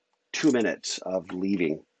 2 minutes of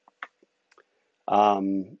leaving,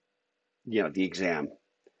 the exam.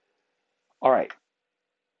 All right.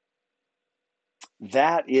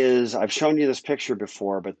 That is, I've shown you this picture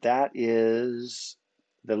before, but that is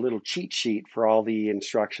the little cheat sheet for all the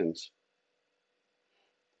instructions.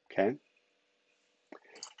 Okay.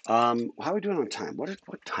 How are we doing on time? What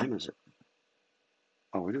time is it?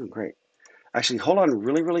 Oh, we're doing great. Actually, hold on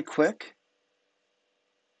really, really quick.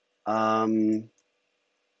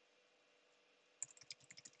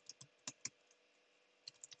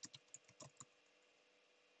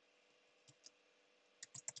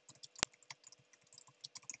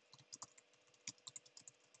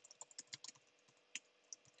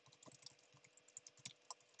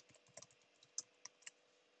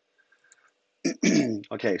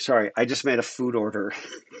 Okay, sorry. I just made a food order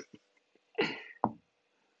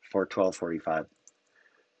for 12:45.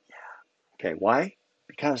 Yeah. Okay, why?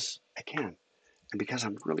 Because I can, and because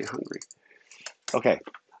I'm really hungry. Okay.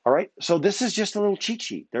 All right. So this is just a little cheat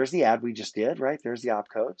sheet. There's the ad we just did, right? There's the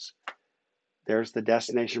opcodes. There's the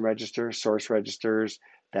destination register, source registers,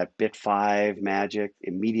 that bit 5 magic,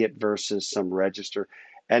 immediate versus some register.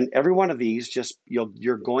 And every one of these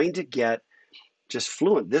you're going to get just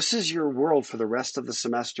fluent. This is your world for the rest of the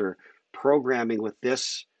semester, programming with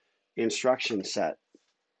this instruction set.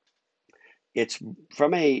 It's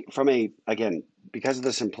from a again, because of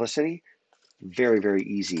the simplicity, very, very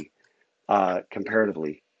easy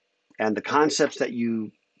comparatively. And the concepts that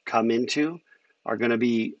you come into are going to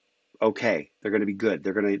be okay. They're going to be good.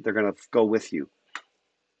 They're going to go with you.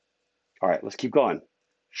 All right, let's keep going,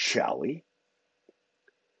 shall we?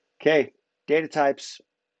 Okay, data types.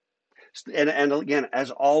 And again,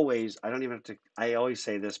 as always, I don't even have to, I always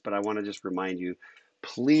say this, but I want to just remind you,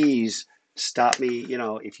 please stop me.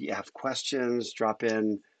 If you have questions, drop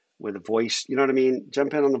in with a voice, you know what I mean?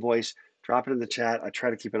 Jump in on the voice, drop it in the chat. I try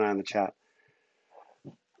to keep an eye on the chat.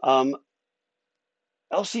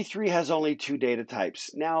 LC-3 has only 2 data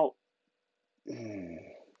types. Now,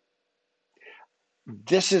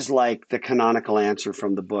 this is like the canonical answer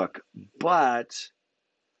from the book, but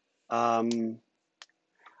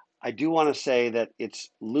I do want to say that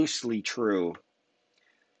it's loosely true.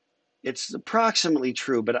 It's approximately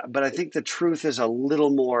true, but I think the truth is a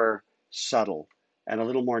little more subtle and a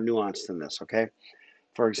little more nuanced than this, okay?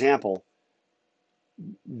 For example,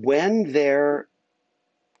 when you're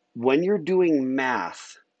doing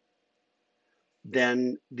math,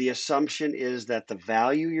 then the assumption is that the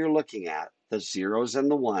value you're looking at, the zeros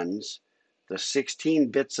and the ones, the 16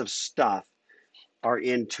 bits of stuff, are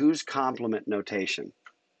in 2's complement notation.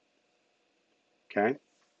 Okay?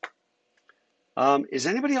 Is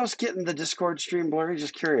anybody else getting the Discord stream blurry?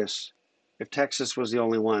 Just curious if Texas was the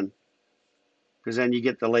only one, because then you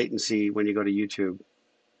get the latency when you go to YouTube.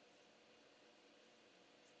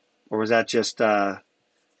 Or was that just the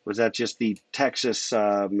Texas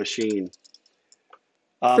machine?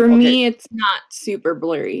 For me, it's not super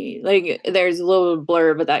blurry. Like there's a little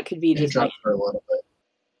blur, but that could be just dropped for a little bit.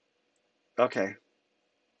 Okay.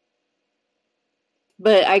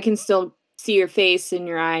 But I can still see your face and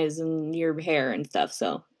your eyes and your hair and stuff.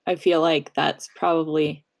 So I feel like that's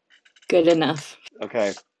probably good enough.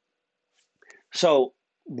 Okay. So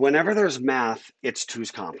whenever there's math, it's 2's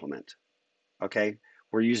complement. Okay.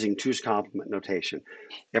 We're using 2's complement notation.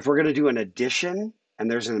 If we're going to do an addition and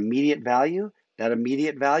there's an immediate value, that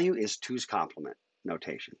immediate value is 2's complement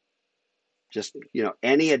notation. Just,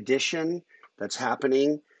 any addition that's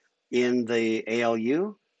happening in the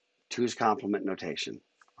ALU, 2's complement notation.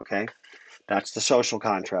 Okay. That's the social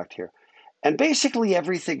contract here. And basically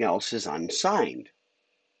everything else is unsigned.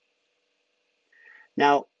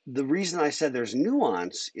 Now, the reason I said there's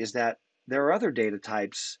nuance is that there are other data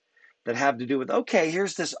types that have to do with, okay,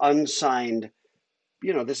 here's this unsigned,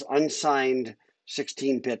 this unsigned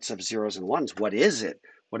 16 bits of zeros and ones. What is it?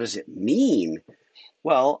 What does it mean?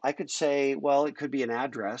 Well, I could say, it could be an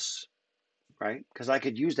address, right? Because I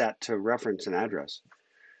could use that to reference an address.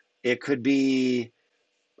 It could be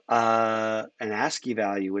an ASCII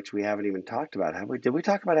value, which we haven't even talked about. Have we? Did we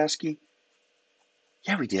talk about ASCII?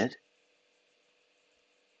 Yeah, we did.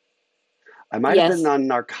 I might have been Yes. on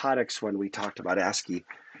narcotics when we talked about ASCII.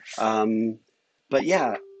 But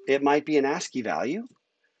yeah, it might be an ASCII value.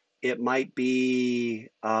 It might be,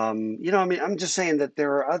 you know, I mean, I'm just saying that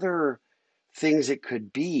there are other things it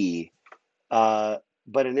could be.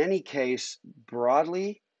 But in any case,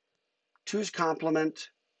 broadly, two's complement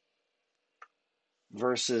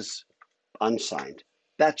versus unsigned.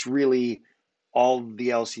 That's really all the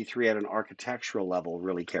LC-3 at an architectural level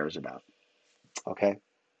really cares about. Okay.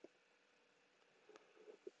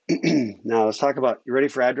 Now let's talk about, you ready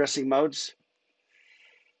for addressing modes?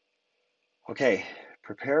 Okay,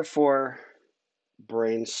 prepare for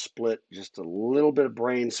brain split, just a little bit of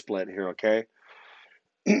brain split here, okay?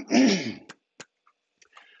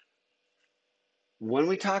 When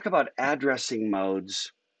we talk about addressing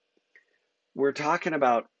modes, we're talking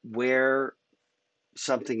about where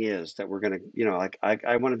something is that we're going to, you know, like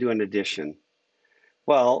I want to do an addition.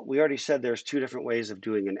 Well, we already said there's two different ways of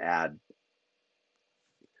doing an add.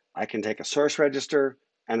 I can take a source register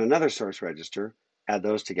and another source register, add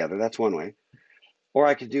those together. That's one way. Or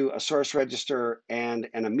I could do a source register and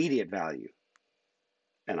an immediate value,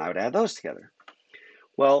 and I would add those together.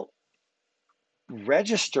 Well,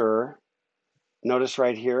 register, notice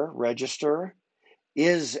right here, register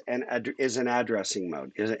is an addressing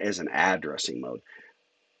mode, is an addressing mode.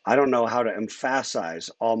 I don't know how to emphasize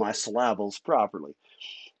all my syllables properly.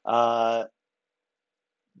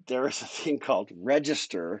 There is a thing called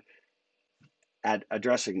register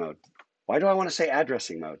addressing mode. Why do I want to say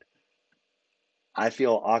addressing mode? I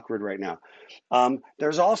feel awkward right now.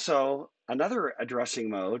 There's also another addressing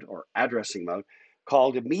mode or addressing mode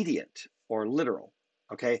called immediate or literal.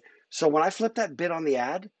 Okay, so when I flip that bit on the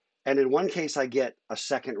add, and in one case I get a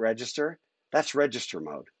second register, that's register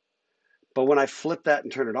mode. But when I flip that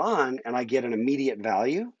and turn it on and I get an immediate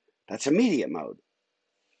value, that's immediate mode.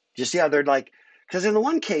 Do you see how they're like, because in the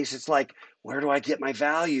one case, it's like, where do I get my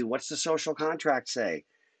value? What's the social contract say? And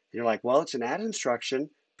you're like, well, it's an add instruction.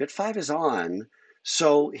 Bit 5 is on.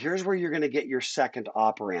 So here's where you're going to get your second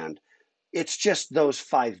operand. It's just those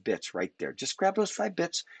 5 bits right there. Just grab those 5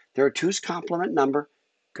 bits. They're a 2's complement number.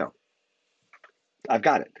 Go. I've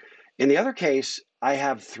got it. In the other case, I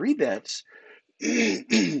have 3 bits.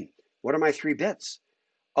 What are my 3 bits?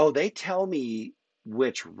 Oh, they tell me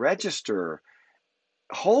which register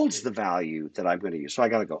holds the value that I'm going to use. So I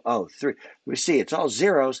got to go, oh, 3. We see it's all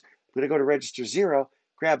zeros. I'm going to go to register 0,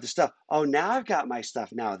 grab the stuff. Oh, now I've got my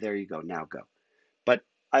stuff. Now, there you go. Now go. But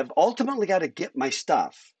I've ultimately got to get my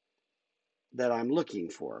stuff that I'm looking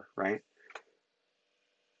for, right?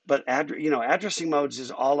 But addressing modes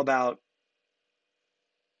is all about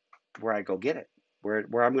where I go get it,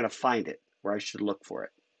 where I'm going to find it, where I should look for it.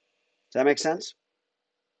 Does that make sense?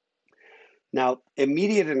 Now,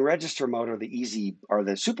 immediate and register mode are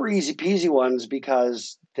the super easy peasy ones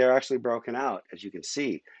because they're actually broken out, as you can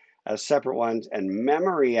see, as separate ones. And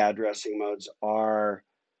memory addressing modes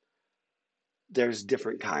there's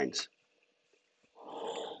different kinds.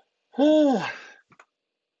 Apparently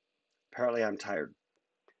I'm tired.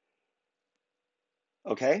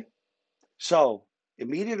 Okay, so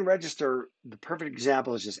immediate and register, the perfect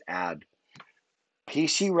example is just add.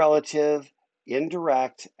 PC relative,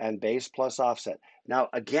 indirect, and base plus offset. Now,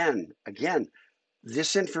 again,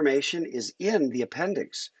 this information is in the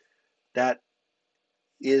appendix that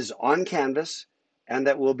is on Canvas and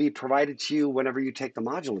that will be provided to you whenever you take the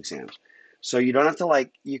module exams. So you don't have to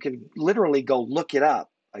you can literally go look it up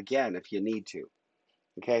again if you need to,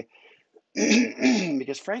 okay?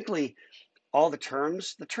 Because frankly, all the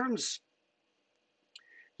terms,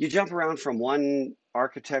 you jump around from one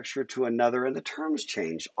architecture to another and the terms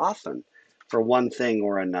change often for one thing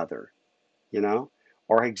or another,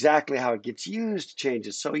 or exactly how it gets used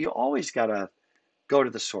changes. So you always got to go to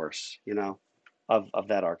the source, of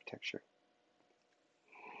that architecture.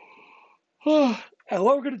 And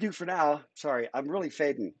what we're going to do for now, sorry, I'm really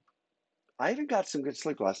fading. I even got some good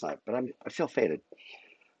sleep last night, but I feel faded.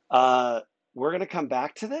 We're going to come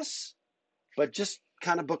back to this, but just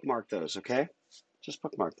kind of bookmark those, okay? Just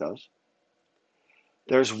bookmark those.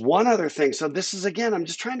 There's one other thing. So this is, again, I'm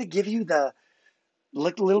just trying to give you the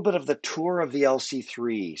little bit of the tour of the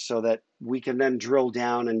LC-3 so that we can then drill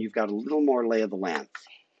down and you've got a little more lay of the land.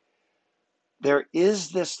 There is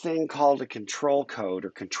this thing called a control code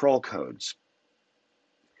or control codes.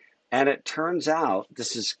 And it turns out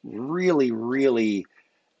this is really, really,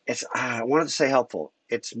 I wanted to say helpful.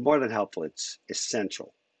 It's more than helpful. It's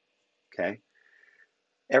essential, okay?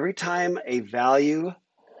 Every time a value,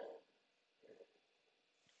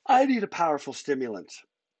 I need a powerful stimulant,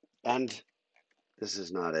 and this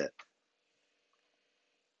is not it.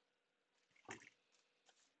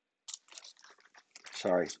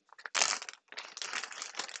 Sorry.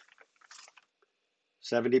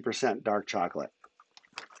 70% dark chocolate.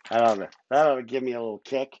 That ought to give me a little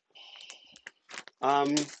kick.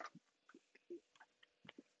 Sorry,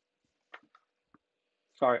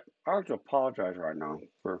 I have to apologize right now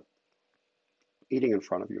for eating in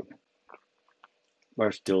front of you. But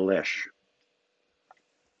it's delish.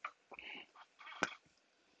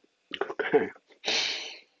 Okay.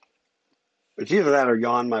 It's either that or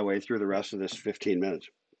yawn my way through the rest of this 15 minutes.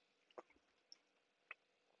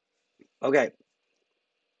 Okay.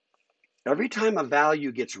 Every time a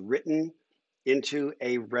value gets written into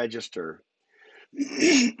a register,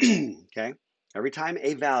 okay, every time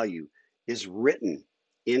a value is written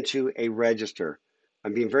into a register,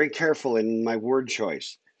 I'm being very careful in my word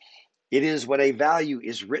choice. It is when a value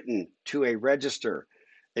is written to a register.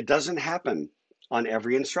 It doesn't happen on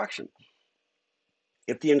every instruction.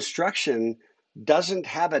 If the instruction doesn't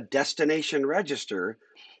have a destination register,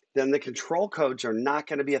 then the control codes are not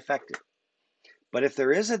going to be effective. But if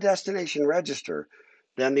there is a destination register,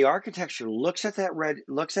 then the architecture looks at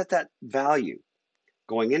that value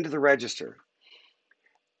going into the register,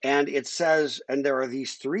 and it says, and there are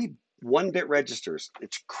these 3 1-bit registers.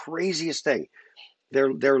 It's craziest thing.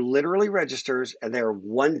 They're literally registers, and they're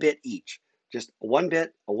 1 bit each. Just a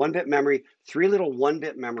 1-bit memory, 3 little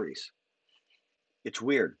 1-bit memories. It's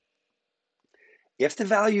weird. If the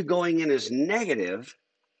value going in is negative,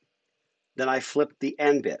 then I flip the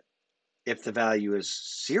N bit. If the value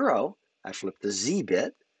is 0, I flip the Z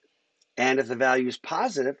bit. And if the value is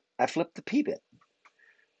positive, I flip the P bit.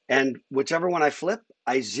 And whichever one I flip,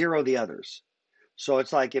 I 0 the others. So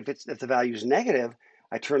it's like if the value is negative,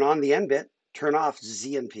 I turn on the N bit, turn off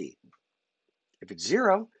Z and P. If it's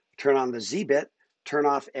 0, turn on the Z bit, turn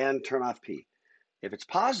off N, turn off P. If it's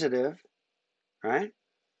positive, right,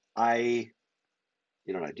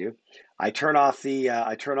 you know what I do? I turn on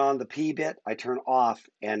the P bit, I turn off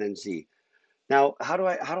N and Z. Now, how do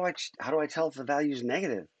I tell if the value is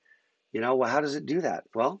negative? Well, how does it do that?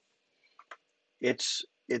 Well, it's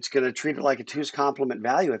going to treat it like a 2's complement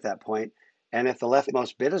value at that point, and if the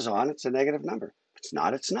leftmost bit is on, it's a negative number. If it's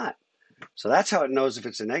not, it's not. So that's how it knows if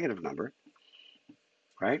it's a negative number,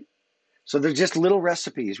 right? So they're just little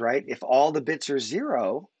recipes, right? If all the bits are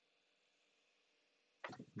 0,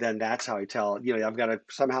 then that's how I tell. I've got to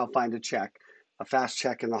somehow find a fast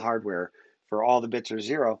check in the hardware for all the bits are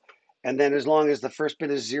 0. And then as long as the first bit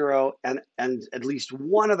is 0 and at least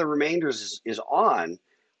one of the remainders is on,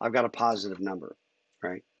 I've got a positive number,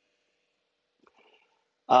 right?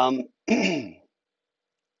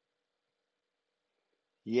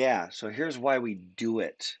 Yeah, so here's why we do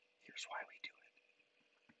it.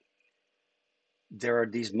 There are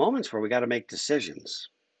these moments where we got to make decisions.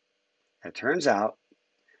 It turns out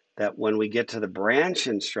that when we get to the branch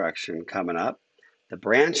instruction coming up, the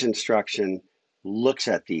branch instruction looks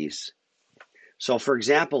at these. So for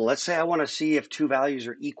example, let's say I want to see if 2 values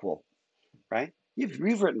are equal, right?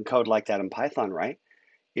 You've written code like that in Python, right?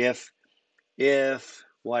 If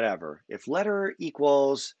letter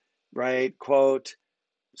equals, right, quote,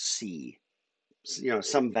 C,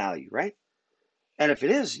 some value, right? And if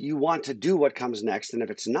it is, you want to do what comes next. And if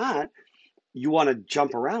it's not, you want to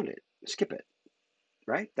jump around it, skip it,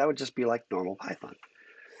 right? That would just be like normal Python.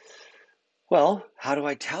 Well, how do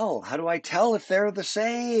I tell? How do I tell if they're the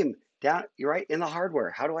same? You're right, in the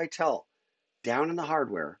hardware. How do I tell down in the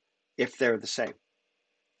hardware if they're the same?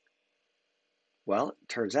 Well, it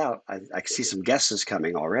turns out I see some guesses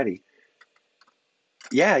coming already.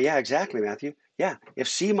 Yeah, exactly, Matthew. Yeah, if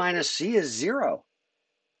C minus C is 0.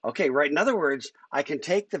 Okay, right. In other words, I can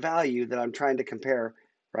take the value that I'm trying to compare,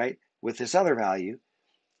 right, with this other value,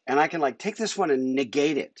 and I can take this one and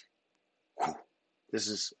negate it.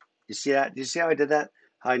 You see that? Do you see how I did that?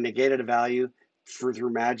 How I negated a value through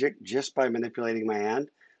magic just by manipulating my hand?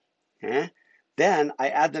 Then I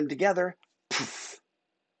add them together, poof,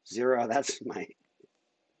 0.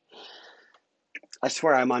 I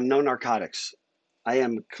swear I'm on no narcotics.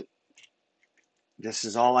 This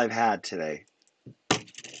is all I've had today.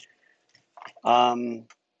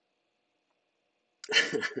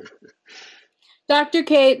 Dr.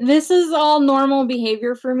 K, this is all normal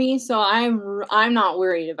behavior for me, so I'm not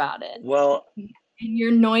worried about it. Well, and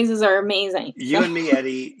your noises are amazing. You and me,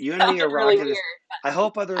 Eddie, are really rocking. Weird, I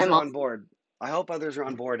hope others are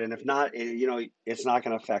on board. And if not, it's not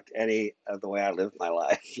going to affect any of the way I live my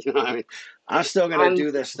life. You know what I mean? I'm still going to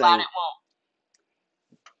do this thing. It won't.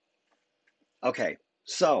 Okay,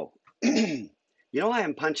 so You know why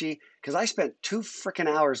I'm punchy? Because I spent 2 freaking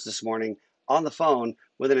hours this morning on the phone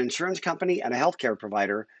with an insurance company and a healthcare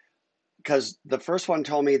provider, because the first one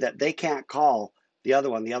told me that they can't call the other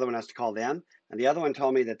one has to call them, and the other one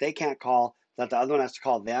told me that they can't call, that the other one has to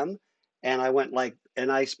call them. And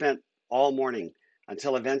I spent all morning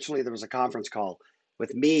until eventually there was a conference call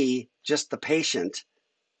with me, just the patient,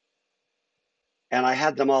 and I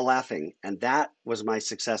had them all laughing, and that was my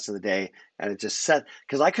success of the day. And it just said,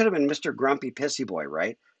 because I could have been Mr. Grumpy Pissy Boy,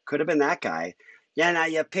 right? Could have been that guy. Yeah, now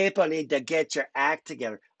you people need to get your act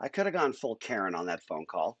together. I could have gone full Karen on that phone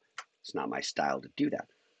call. It's not my style to do that.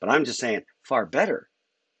 But I'm just saying, far better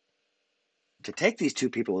to take these two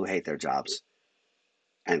people who hate their jobs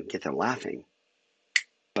and get them laughing.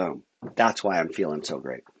 Boom. That's why I'm feeling so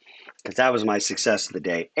great, because that was my success of the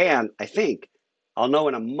day. And I think I'll know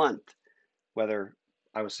in a month whether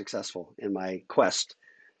I was successful in my quest.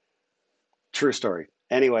 True story.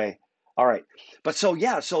 Anyway, all right. But so,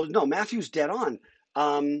 yeah, so no, Matthew's dead on.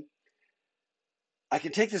 I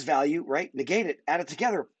can take this value, right, negate it, add it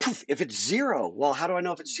together. Poof, if it's 0, well, how do I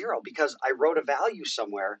know if it's 0? Because I wrote a value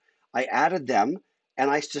somewhere, I added them, and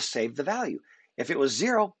I just saved the value. If it was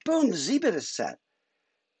 0, boom, the z-bit is set.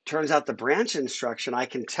 Turns out the branch instruction, I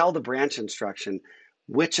can tell the branch instruction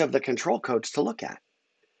which of the control codes to look at.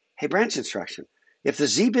 Hey, branch instruction, if the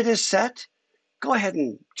z-bit is set, go ahead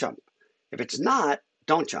and jump. If it's not,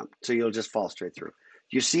 don't jump, so you'll just fall straight through.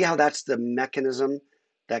 You see how that's the mechanism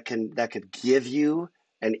that could give you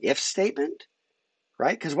an if statement,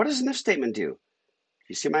 right? Because what does an if statement do?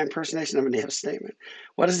 You see my impersonation of an if statement?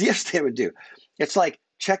 What does the if statement do? It's like,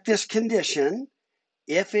 check this condition.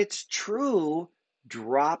 If it's true,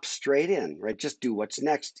 drop straight in, right? Just do what's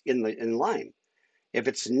next in line. If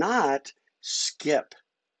it's not, skip,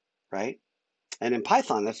 right? And in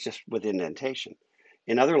Python, that's just with indentation.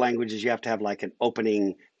 In other languages, you have to have like an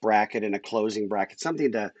opening bracket and a closing bracket,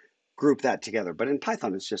 something to group that together. But in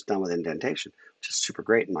Python, it's just done with indentation, which is super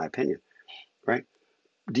great in my opinion, right?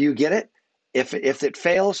 Do you get it? If it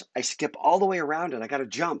fails, I skip all the way around it. I got to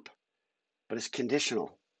jump, but it's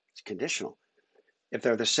conditional. It's conditional. If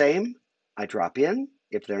they're the same, I drop in.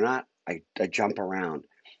 If they're not, I jump around.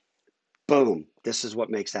 Boom. This is what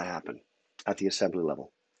makes that happen at the assembly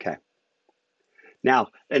level. Okay. Now,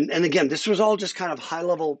 and again, this was all just kind of high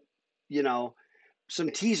level, some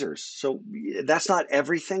teasers. So that's not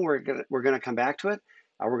everything. We're gonna come back to it.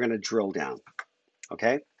 We're gonna drill down.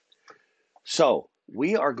 Okay. So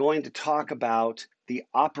we are going to talk about the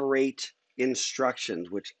operate instructions,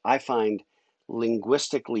 which I find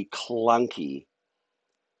linguistically clunky.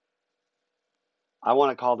 I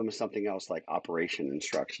want to call them something else like operation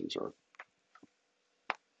instructions, or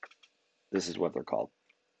this is what they're called.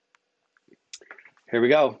 Here we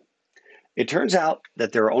go. It turns out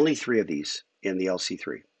that there are only 3 of these in the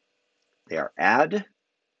LC-3. They are add,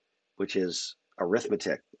 which is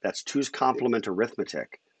arithmetic. That's 2's complement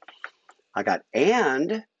arithmetic. I got and,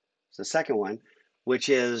 it's the second one, which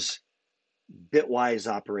is bitwise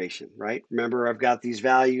operation, right? Remember, I've got these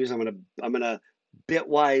values. I'm gonna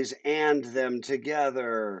bitwise and them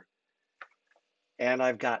together. And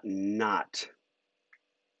I've got not.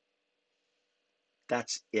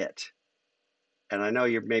 That's it. And I know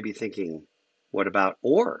you're maybe thinking, what about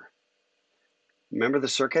or? Remember the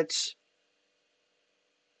circuits?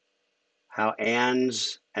 How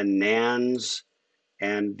ands and nans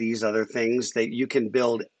and these other things that you can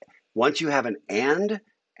build. Once you have an and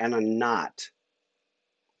a not,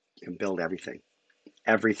 you can build everything.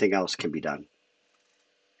 Everything else can be done.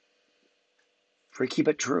 Freaky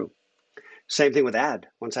but true. Same thing with add.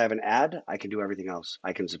 Once I have an add, I can do everything else.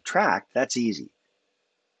 I can subtract. That's easy.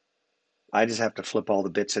 I just have to flip all the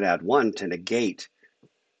bits and add 1 to negate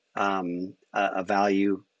a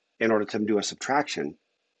value in order to do a subtraction.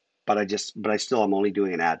 But I still am only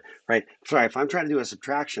doing an add, right? Sorry, if I'm trying to do a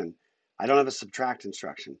subtraction, I don't have a subtract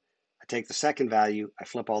instruction. I take the second value, I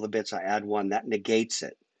flip all the bits, I add 1, that negates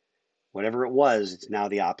it. Whatever it was, it's now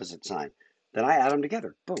the opposite sign. Then I add them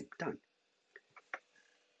together. Boom, done.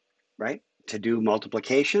 Right? To do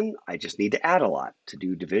multiplication, I just need to add a lot. To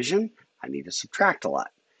do division, I need to subtract a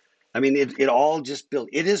lot. I mean, it all just built.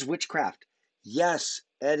 It is witchcraft. Yes,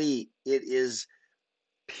 Eddie, it is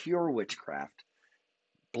pure witchcraft.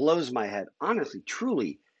 Blows my head. Honestly,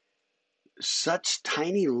 truly, such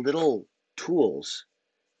tiny little tools.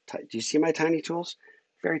 Do you see my tiny tools?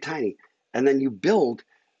 Very tiny. And then you build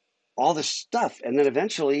all this stuff, and then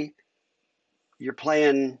eventually you're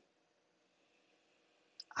playing,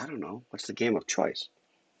 I don't know, what's the game of choice?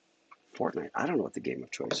 Fortnite. I don't know what the game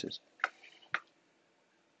of choice is.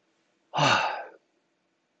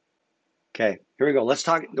 Okay, here we go. Let's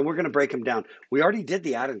talk. We're going to break them down. We already did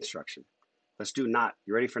the add instruction. Let's do not.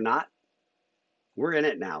 You ready for not? We're in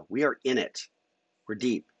it now. We are in it. We're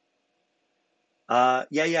deep.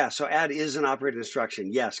 Yeah. So add is an operated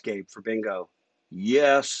instruction. Yes, Gabe, for bingo.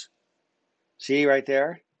 Yes. See right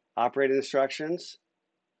there? Operated instructions.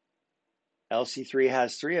 LC-3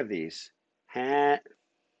 has 3 of these. But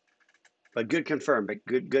good confirm. But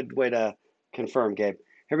good way to confirm, Gabe.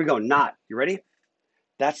 Here we go. Not. You ready?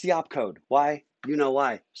 That's the opcode. Why? You know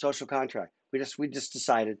why. Social contract. We just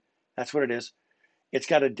decided. That's what it is. It's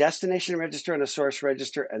got a destination register and a source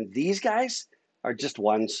register, and these guys are just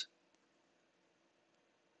ones.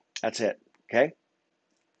 That's it. Okay?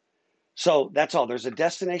 So that's all. There's a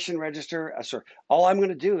destination register, a source. All I'm going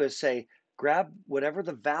to do is say, grab whatever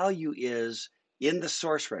the value is in the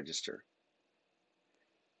source register.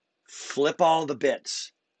 Flip all the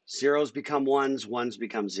bits. Zeros become ones, ones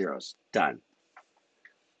become zeros. Done.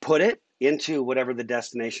 Put it into whatever the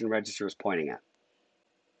destination register is pointing at.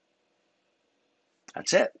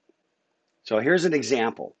 That's it. So here's an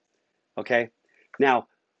example. Okay. Now,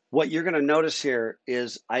 what you're going to notice here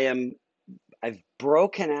is I've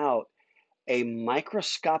broken out a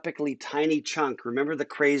microscopically tiny chunk. Remember the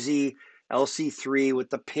crazy LC-3 with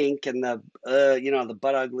the pink and the the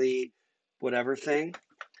butt ugly whatever thing?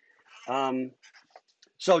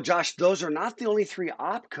 So Josh, those are not the only 3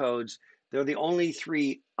 opcodes. They're the only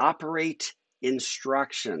 3 operate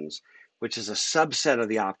instructions, which is a subset of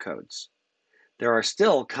the opcodes. There are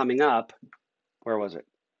still coming up, where was it?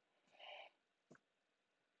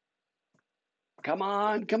 Come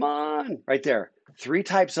on, right there. 3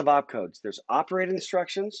 types of opcodes. There's operate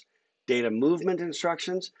instructions, data movement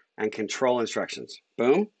instructions, and control instructions.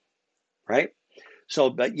 Boom, right? So,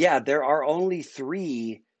 but yeah, there are only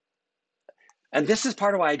 3. And this is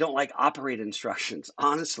part of why I don't like operate instructions,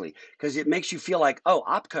 honestly, because it makes you feel like, oh,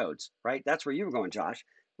 opcodes, right? That's where you were going, Josh,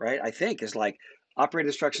 right? I think is like operate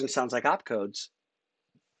instructions sounds like opcodes.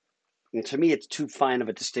 And to me, it's too fine of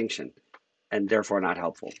a distinction and therefore not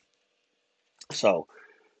helpful. So,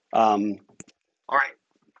 all right.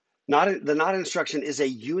 The not instruction is a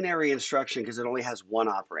unary instruction because it only has 1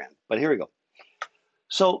 operand. But here we go.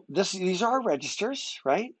 So these are registers,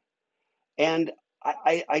 right? And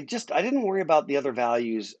I didn't worry about the other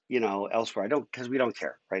values, elsewhere. Because we don't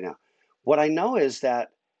care right now. What I know is that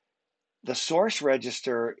the source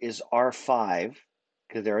register is R5,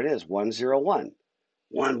 because there it is, 101.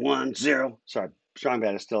 110. Sorry, strong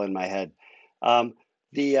bad is still in my head. I'm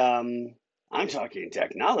talking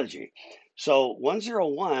technology. So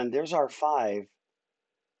 101, there's R5.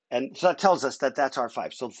 And so that tells us that that's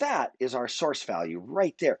R5. So that is our source value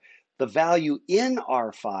right there. The value in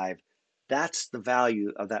R5, that's the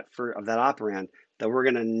value of that operand that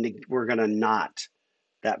we're gonna not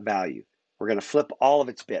that value. We're gonna flip all of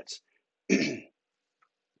its bits.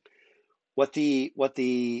 What the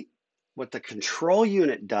control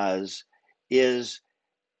unit does is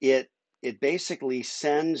it basically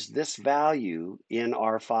sends this value in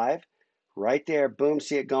R5 right there. Boom,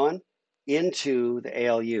 see it going into the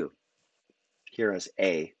ALU. Here as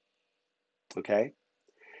A, okay?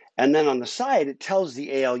 And then on the side, it tells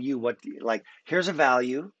the ALU here's a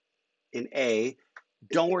value in A.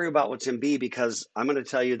 Don't worry about what's in B because I'm going to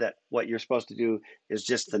tell you that what you're supposed to do is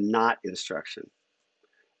just the not instruction.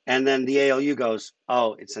 And then the ALU goes,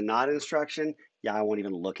 oh, it's a not instruction? Yeah, I won't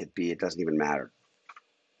even look at B. It doesn't even matter,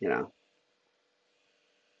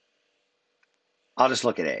 I'll just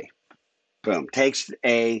look at A. Boom, takes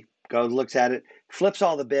A, looks at it, flips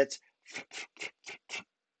all the bits.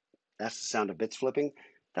 That's the sound of bits flipping.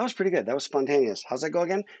 That was pretty good. That was spontaneous. How's that go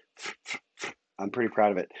again? I'm pretty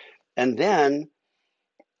proud of it. And then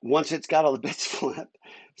once it's got all the bits flipped,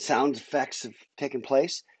 sound effects have taken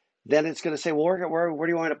place, then it's going to say, well, where do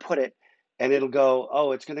you want to put it? And it'll go,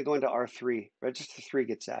 oh, it's going to go into R3. Register 3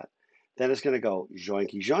 gets that. Then it's going to go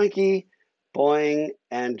joinky, joinky, boing,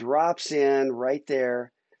 and drops in right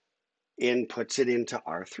there and puts it into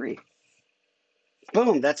R3.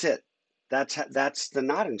 Boom, that's it. That's the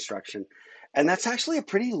not instruction. And that's actually a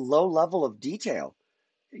pretty low level of detail.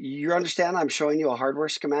 You understand I'm showing you a hardware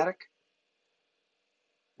schematic?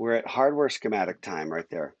 We're at hardware schematic time right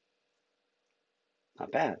there.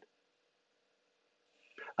 Not bad.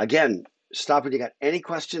 Again, stop when you got any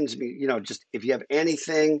questions, just if you have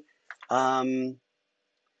anything.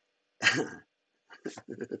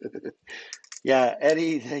 Yeah,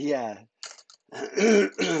 Eddie, yeah.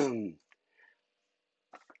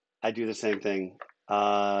 I do the same thing.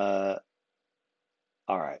 All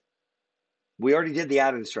right. We already did the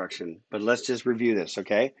add instruction, but let's just review this,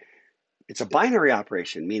 okay? It's a binary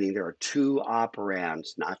operation, meaning there are 2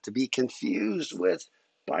 operands, not to be confused with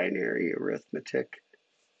binary arithmetic.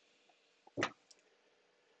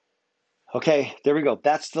 Okay, there we go.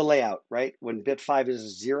 That's the layout, right? When bit 5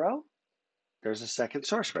 is 0, there's a second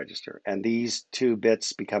source register, and these 2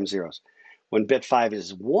 bits become zeros. When bit 5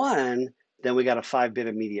 is 1, then we got a 5-bit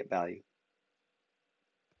immediate value.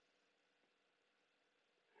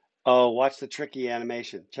 Oh, watch the tricky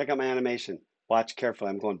animation. Check out my animation. Watch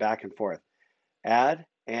carefully. I'm going back and forth. Add,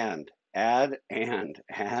 and, add, and,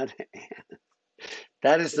 add, and.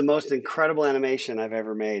 That is the most incredible animation I've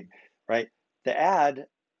ever made, right? The add,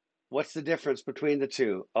 what's the difference between the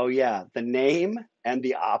two? Oh yeah, the name and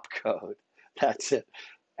the opcode. That's it.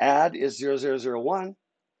 Add is 0001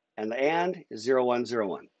 and the and is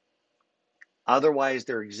 0101. Otherwise,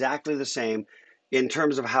 they're exactly the same in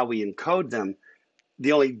terms of how we encode them.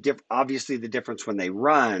 The only obviously the difference when they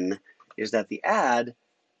run is that the add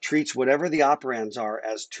treats whatever the operands are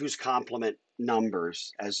as 2's complement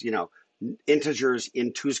numbers, as integers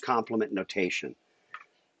in 2's complement notation.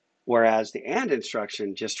 Whereas the AND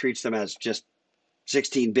instruction just treats them as just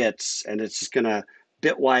 16 bits, and it's just going to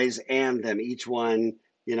bitwise AND them. Each one,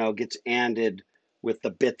 gets ANDed with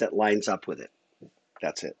the bit that lines up with it.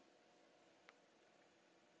 That's it.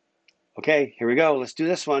 Okay, here we go. Let's do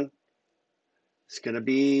this one. It's going to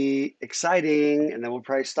be exciting, and then we'll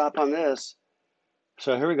probably stop on this.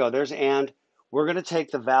 So here we go. There's AND. We're going to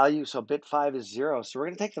take the value. So bit 5 is 0. So we're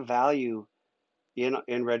going to take the value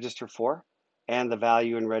in register 4 and the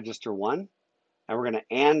value in register 1. And we're going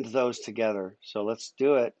to AND those together. So let's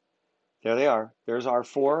do it. There they are. There's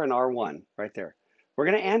R4 and R1 right there. We're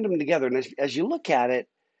going to AND them together. And as you look at it,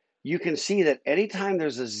 you can see that anytime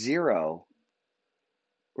there's a 0,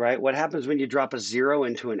 right? What happens when you drop a 0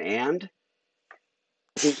 into an AND?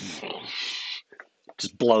 It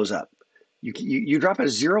just blows up. You drop a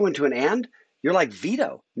 0 into an AND, you're like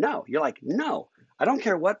veto. No, you're like, no. I don't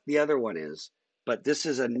care what the other one is, but this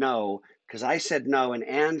is a no because I said no, and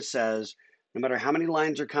AND says no matter how many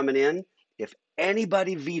lines are coming in, if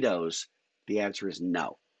anybody vetoes, the answer is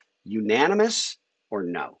no. Unanimous or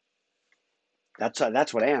no. That's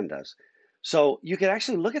what AND does. So you can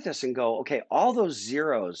actually look at this and go, okay, all those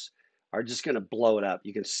zeros are just going to blow it up.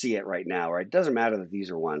 You can see it right now, right? It doesn't matter that these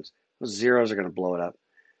are ones. Those zeros are going to blow it up.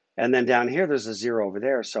 And then down here, there's a 0 over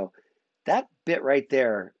there. So that bit right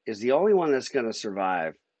there is the only one that's going to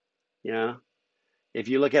survive. If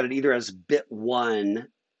you look at it either as bit 1,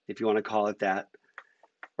 if you want to call it that,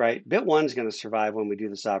 right? Bit 1 is going to survive when we do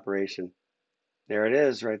this operation. There it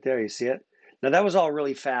is right there. You see it? Now that was all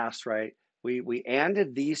really fast, right? We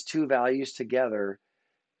ANDed these 2 values together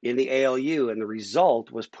in the ALU, and the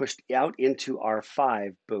result was pushed out into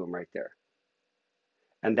R5, boom, right there.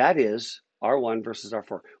 And that is R1 versus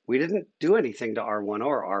R4. We didn't do anything to R1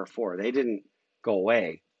 or R4. They didn't go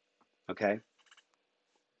away, okay?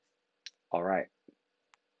 All right.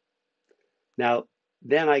 Now,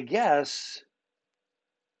 then I guess,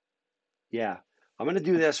 yeah, I'm going to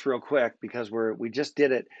do this real quick because we just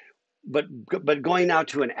did it, but going now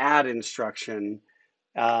to an add instruction.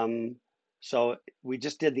 So we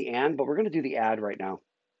just did the AND, but we're going to do the add right now.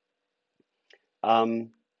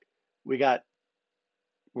 We're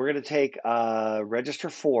going to take register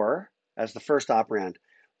 4 as the first operand.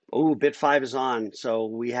 Oh, bit 5 is on, so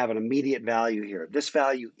we have an immediate value here. This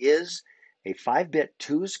value is a 5-bit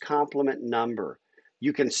 2's complement number.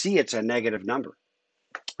 You can see it's a negative number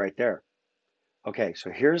right there. Okay, so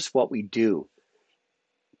here's what we do.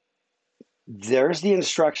 There's the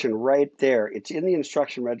instruction right there. It's in the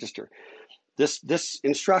instruction register. This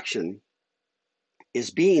instruction is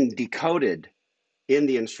being decoded in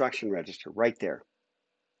the instruction register right there.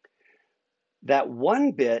 That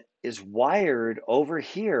 1 bit is wired over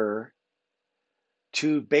here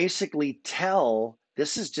to basically tell,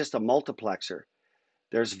 this is just a multiplexer.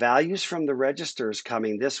 There's values from the registers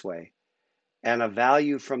coming this way and a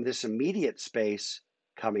value from this immediate space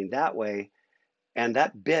coming that way. And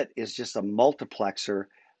that bit is just a multiplexer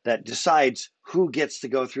that decides who gets to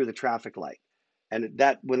go through the traffic light. And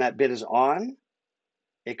that when that bit is on,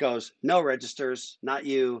 it goes, no registers, not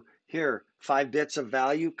you. Here, 5 bits of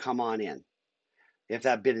value, come on in. If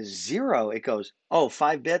that bit is 0, it goes, oh,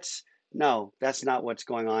 5 bits? No, that's not what's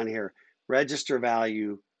going on here. Register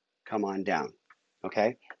value, come on down.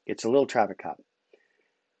 Okay, it's a little traffic cop.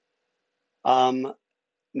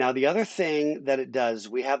 Now the other thing that it does,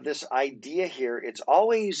 we have this idea here. It's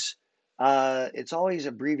always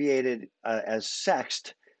abbreviated as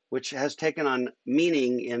sext, which has taken on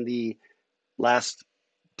meaning in the last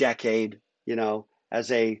decade,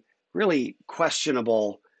 as a really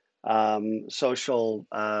questionable social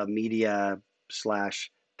media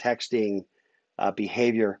 / texting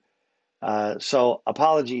behavior. So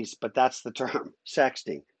apologies, but that's the term,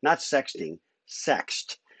 sexting, not sexting,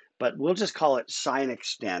 sext. but we'll just call it sine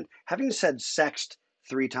extend. Having said sext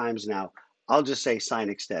 3 times now, I'll just say sine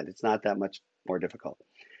extend. It's not that much more difficult.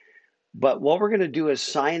 But what we're going to do is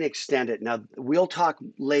sine extend it. Now, we'll talk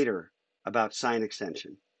later about sine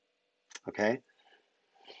extension, okay?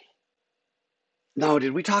 No,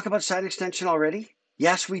 did we talk about sine extension already?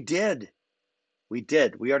 Yes, we did. We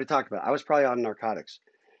did. We already talked about it. I was probably on narcotics.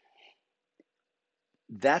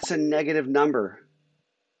 That's a negative number.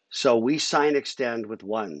 So we sine extend with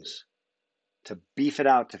ones to beef it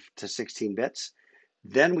out to 16 bits.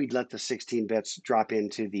 Then we'd let the 16 bits drop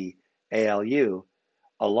into the ALU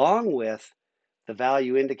along with the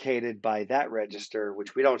value indicated by that register,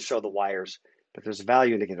 which we don't show the wires, but there's a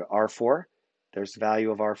value indicator, R4. There's the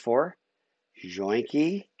value of R4.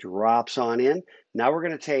 Joinky drops on in. Now we're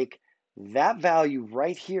going to take that value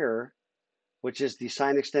right here, which is the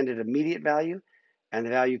sine extended immediate value, and the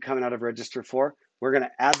value coming out of register 4. We're going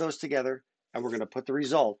to add those together, and we're going to put the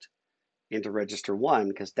result into register 1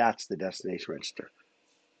 because that's the destination register.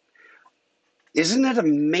 Isn't it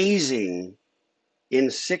amazing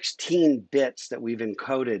in 16 bits that we've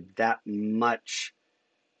encoded that much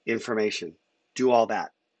information? Do all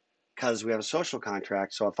that because we have a social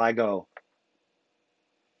contract. So if I go,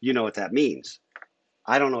 you know what that means.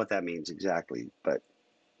 I don't know what that means exactly, but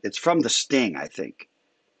it's from the Sting, I think.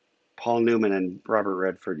 Paul Newman and Robert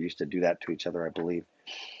Redford used to do that to each other, I believe.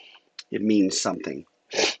 It means something.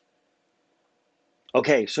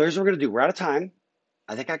 Okay, so here's what we're going to do. We're out of time.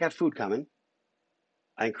 I think I got food coming.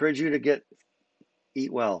 I encourage you to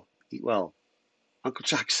eat well, eat well. Uncle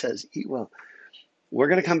Chuck says, eat well. We're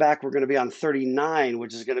going to come back. We're going to be on 39,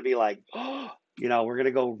 which is going to be like, you know, we're going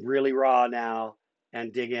to go really raw now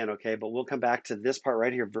and dig in, okay? But we'll come back to this part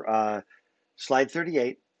right here, slide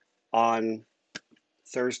 38 on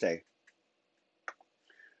Thursday.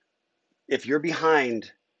 If you're behind,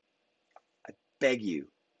 I beg you,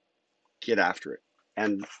 get after it.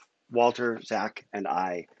 And Walter, Zach, and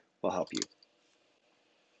I will help you.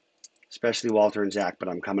 Especially Walter and Zach, but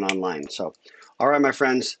I'm coming online. So, all right, my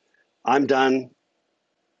friends, I'm done.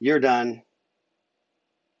 You're done.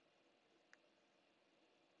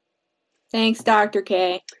 Thanks, Dr.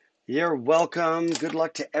 K. You're welcome. Good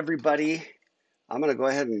luck to everybody. I'm going to go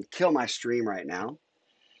ahead and kill my stream right now.